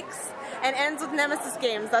Leviathan Wakes and ends with Nemesis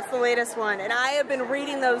Games. That's the latest one. And I have been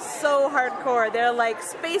reading those so hardcore. They're like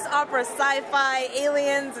space opera, sci-fi,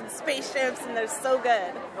 aliens, and spaceships, and they're so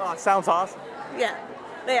good. Oh, it sounds awesome. Yeah,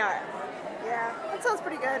 they are. Yeah, that sounds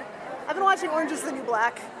pretty good. I've been watching Orange is the New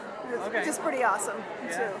Black, which is pretty awesome,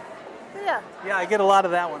 too. But yeah. Yeah, I get a lot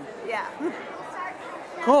of that one. Yeah.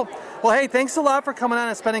 Cool. Well, hey, thanks a lot for coming on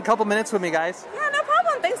and spending a couple minutes with me, guys. Yeah, no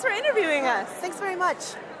problem. Thanks for interviewing us. Thanks very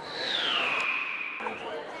much.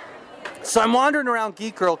 So I'm wandering around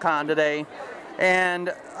Geek Girl Con today,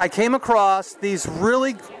 and I came across these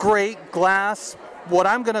really great glass, what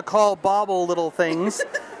I'm going to call bauble little things,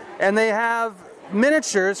 and they have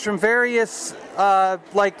miniatures from various,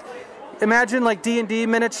 imagine like D&D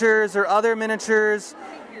miniatures or other miniatures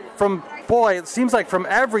from, it seems like from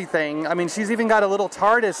everything. I mean, she's even got a little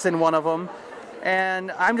TARDIS in one of them,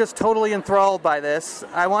 and I'm just totally enthralled by this.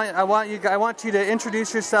 I want you to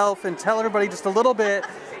introduce yourself and tell everybody just a little bit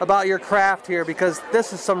about your craft here, because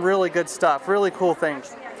this is some really good stuff, really cool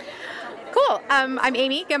things. Cool. I'm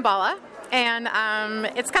Amy Gambala, and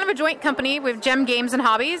it's kind of a joint company with Gem Games and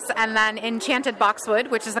Hobbies, and then Enchanted Boxwood,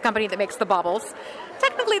 which is the company that makes the baubles.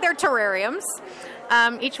 Technically, they're terrariums.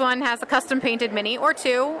 Each one has a custom-painted mini or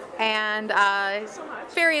 2, and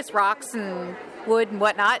various rocks and wood and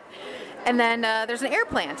whatnot. And then there's an air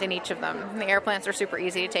plant in each of them. And the air plants are super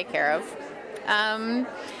easy to take care of. And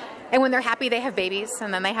when they're happy, they have babies,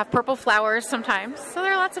 and then they have purple flowers sometimes. So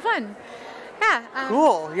they're lots of fun. Yeah.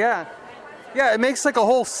 Cool, yeah. Yeah, it makes like a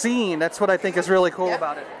whole scene. That's what I think is really cool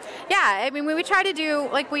about it. Yeah, I mean, we try to do,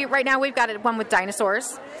 right now we've got one with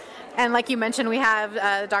dinosaurs. And like you mentioned, we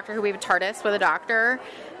have Doctor Who, we have a TARDIS with a doctor.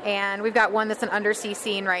 And we've got one that's an undersea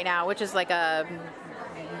scene right now, which is like a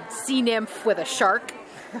sea nymph with a shark.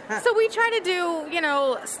 So we try to do,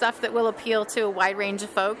 stuff that will appeal to a wide range of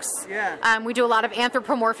folks. Yeah. We do a lot of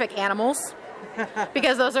anthropomorphic animals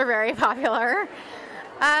because those are very popular.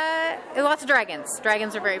 Lots of dragons.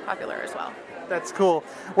 Dragons are very popular as well. That's cool.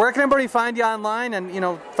 Where can everybody find you online and,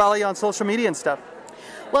 follow you on social media and stuff?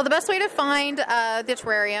 Well, the best way to find the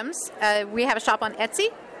terrariums, we have a shop on Etsy.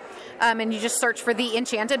 And you just search for The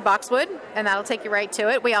Enchanted Boxwood, and that'll take you right to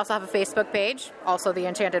it. We also have a Facebook page, also The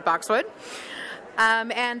Enchanted Boxwood.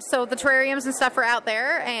 And so the terrariums and stuff are out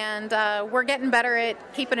there, and we're getting better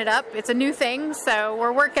at keeping it up. It's a new thing, so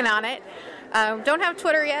we're working on it. Don't have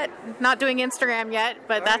Twitter yet, not doing Instagram yet,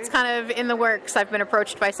 but that's kind of in the works. I've been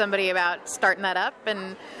approached by somebody about starting that up,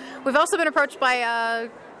 and we've also been approached by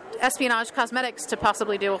Espionage Cosmetics to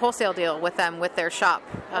possibly do a wholesale deal with them with their shop.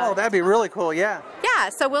 Oh, that'd be really cool, yeah. Yeah,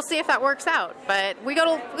 so we'll see if that works out. But we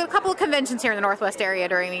go to a couple of conventions here in the Northwest area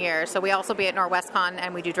during the year, so we also be at NorwestCon,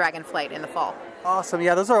 and we do Dragonflight in the fall. Awesome,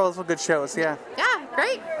 yeah, those are also good shows, yeah. Yeah,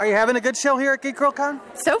 great. Are you having a good show here at Geek Girl Con?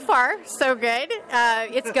 So far, so good.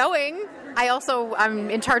 It's going. I'm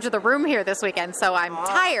in charge of the room here this weekend, so I'm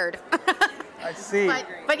tired. I see.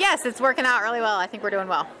 But yes, it's working out really well. I think we're doing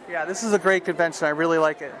well. Yeah, this is a great convention. I really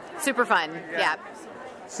like it. Super fun. Yeah.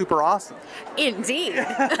 Super awesome. Indeed.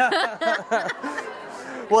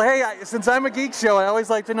 Well, hey, since I'm a geek show, I always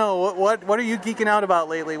like to know what are you geeking out about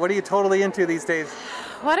lately? What are you totally into these days?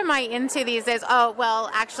 What am I into these days? Oh, well,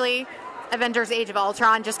 actually, Avengers Age of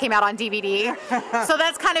Ultron just came out on DVD. So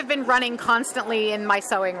that's kind of been running constantly in my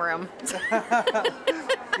sewing room.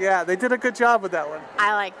 Yeah, they did a good job with that one.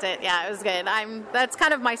 I liked it. Yeah, it was good. That's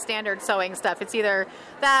kind of my standard sewing stuff. It's either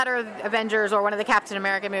that or Avengers or one of the Captain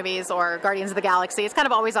America movies or Guardians of the Galaxy. It's kind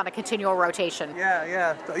of always on a continual rotation.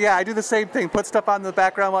 Yeah, I do the same thing. Put stuff on the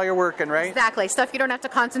background while you're working, right? Exactly. Stuff you don't have to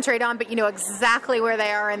concentrate on, but you know exactly where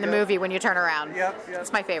they are in the movie when you turn around. Yep.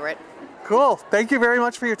 It's my favorite. Cool. Thank you very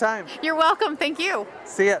much for your time. You're welcome. Thank you.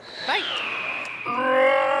 See ya. Bye.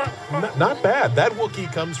 Not bad. That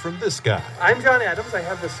Wookiee comes from this guy. I'm John Adams. I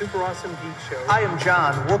have the Super Awesome Geek Show. I am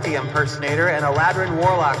John, Wookiee impersonator and a Ladrin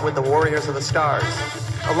warlock with the Warriors of the Stars.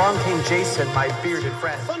 Along came Jason, my bearded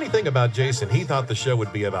friend. Funny thing about Jason, he thought the show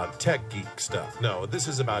would be about tech geek stuff. No, this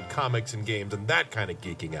is about comics and games and that kind of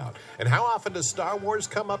geeking out. And how often does Star Wars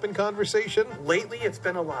come up in conversation? Lately, it's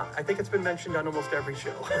been a lot. I think it's been mentioned on almost every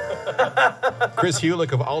show. Chris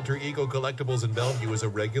Hewlick of Alter Ego Collectibles in Bellevue is a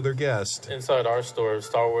regular guest. Inside our store,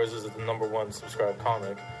 Star Wars is the #1 subscribed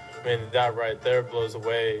comic. I mean, that right there blows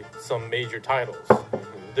away some major titles.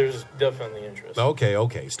 There's definitely interest.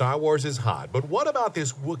 Okay. Star Wars is hot. But what about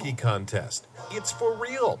this Wookiee contest? It's for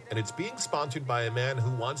real, and it's being sponsored by a man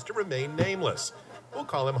who wants to remain nameless. We'll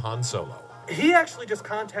call him Han Solo. He actually just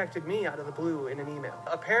contacted me out of the blue in an email.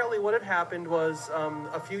 Apparently what had happened was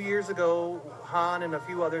a few years ago, Han and a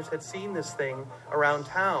few others had seen this thing around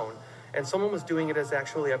town, and someone was doing it as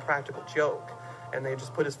actually a practical joke. And they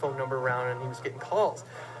just put his phone number around, and he was getting calls.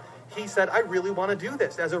 He said, I really want to do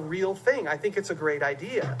this as a real thing. I think it's a great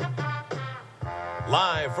idea.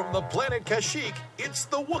 Live from the planet Kashyyyk, it's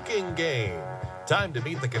the Wooking Game. Time to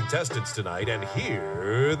meet the contestants tonight, and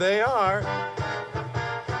here they are.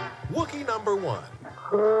 Wookiee number 1.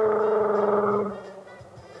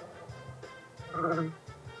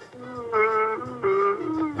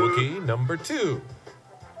 Wookiee number 2.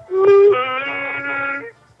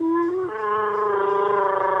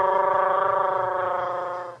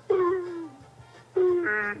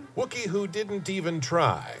 Wookiee who didn't even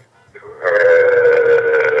try.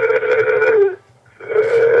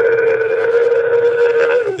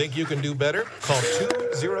 Think you can do better? Call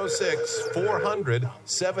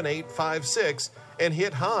 206-400-7856 and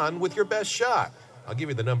hit Han with your best shot. I'll give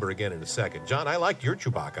you the number again in a second. John, I liked your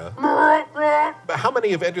Chewbacca. But how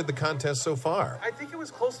many have entered the contest so far? I think it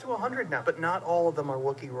was close to 100 now, but not all of them are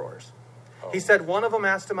Wookiee roars. He said one of them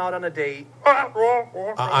asked him out on a date.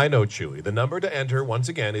 I know, Chewie. The number to enter, once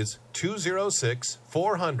again, is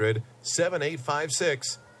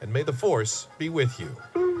 206-400-7856. And may the Force be with you.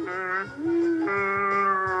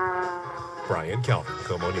 Brian Calvin,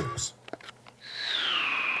 Como News.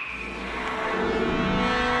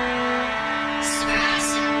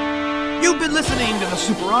 You've been listening to the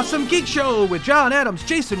Super Awesome Geek Show with John Adams,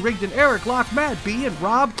 Jason Rigdon, Eric Locke, Matt B., and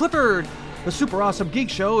Rob Clifford. The Super Awesome Geek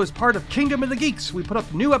Show is part of Kingdom of the Geeks. We put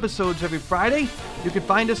up new episodes every Friday. You can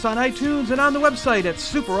find us on iTunes and on the website at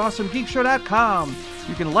superawesomegeekshow.com.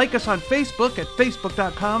 You can like us on Facebook at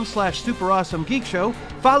facebook.com/superawesomegeekshow.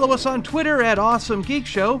 Follow us on Twitter at Awesome Geek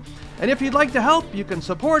Show. And if you'd like to help, you can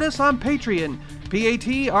support us on Patreon,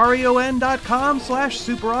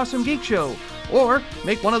 patreon.com/superawesomegeekshow. Or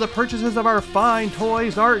make one of the purchases of our fine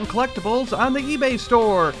toys, art, and collectibles on the eBay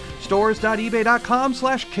store,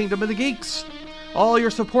 stores.ebay.com/Kingdom of the Geeks. All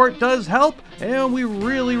your support does help, and we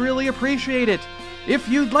really, really appreciate it. If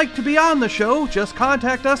you'd like to be on the show, just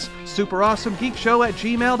contact us,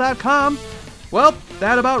 superawesomegeekshow@gmail.com. Well,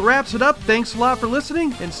 that about wraps it up. Thanks a lot for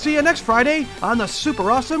listening, and see you next Friday on the Super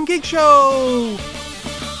Awesome Geek Show!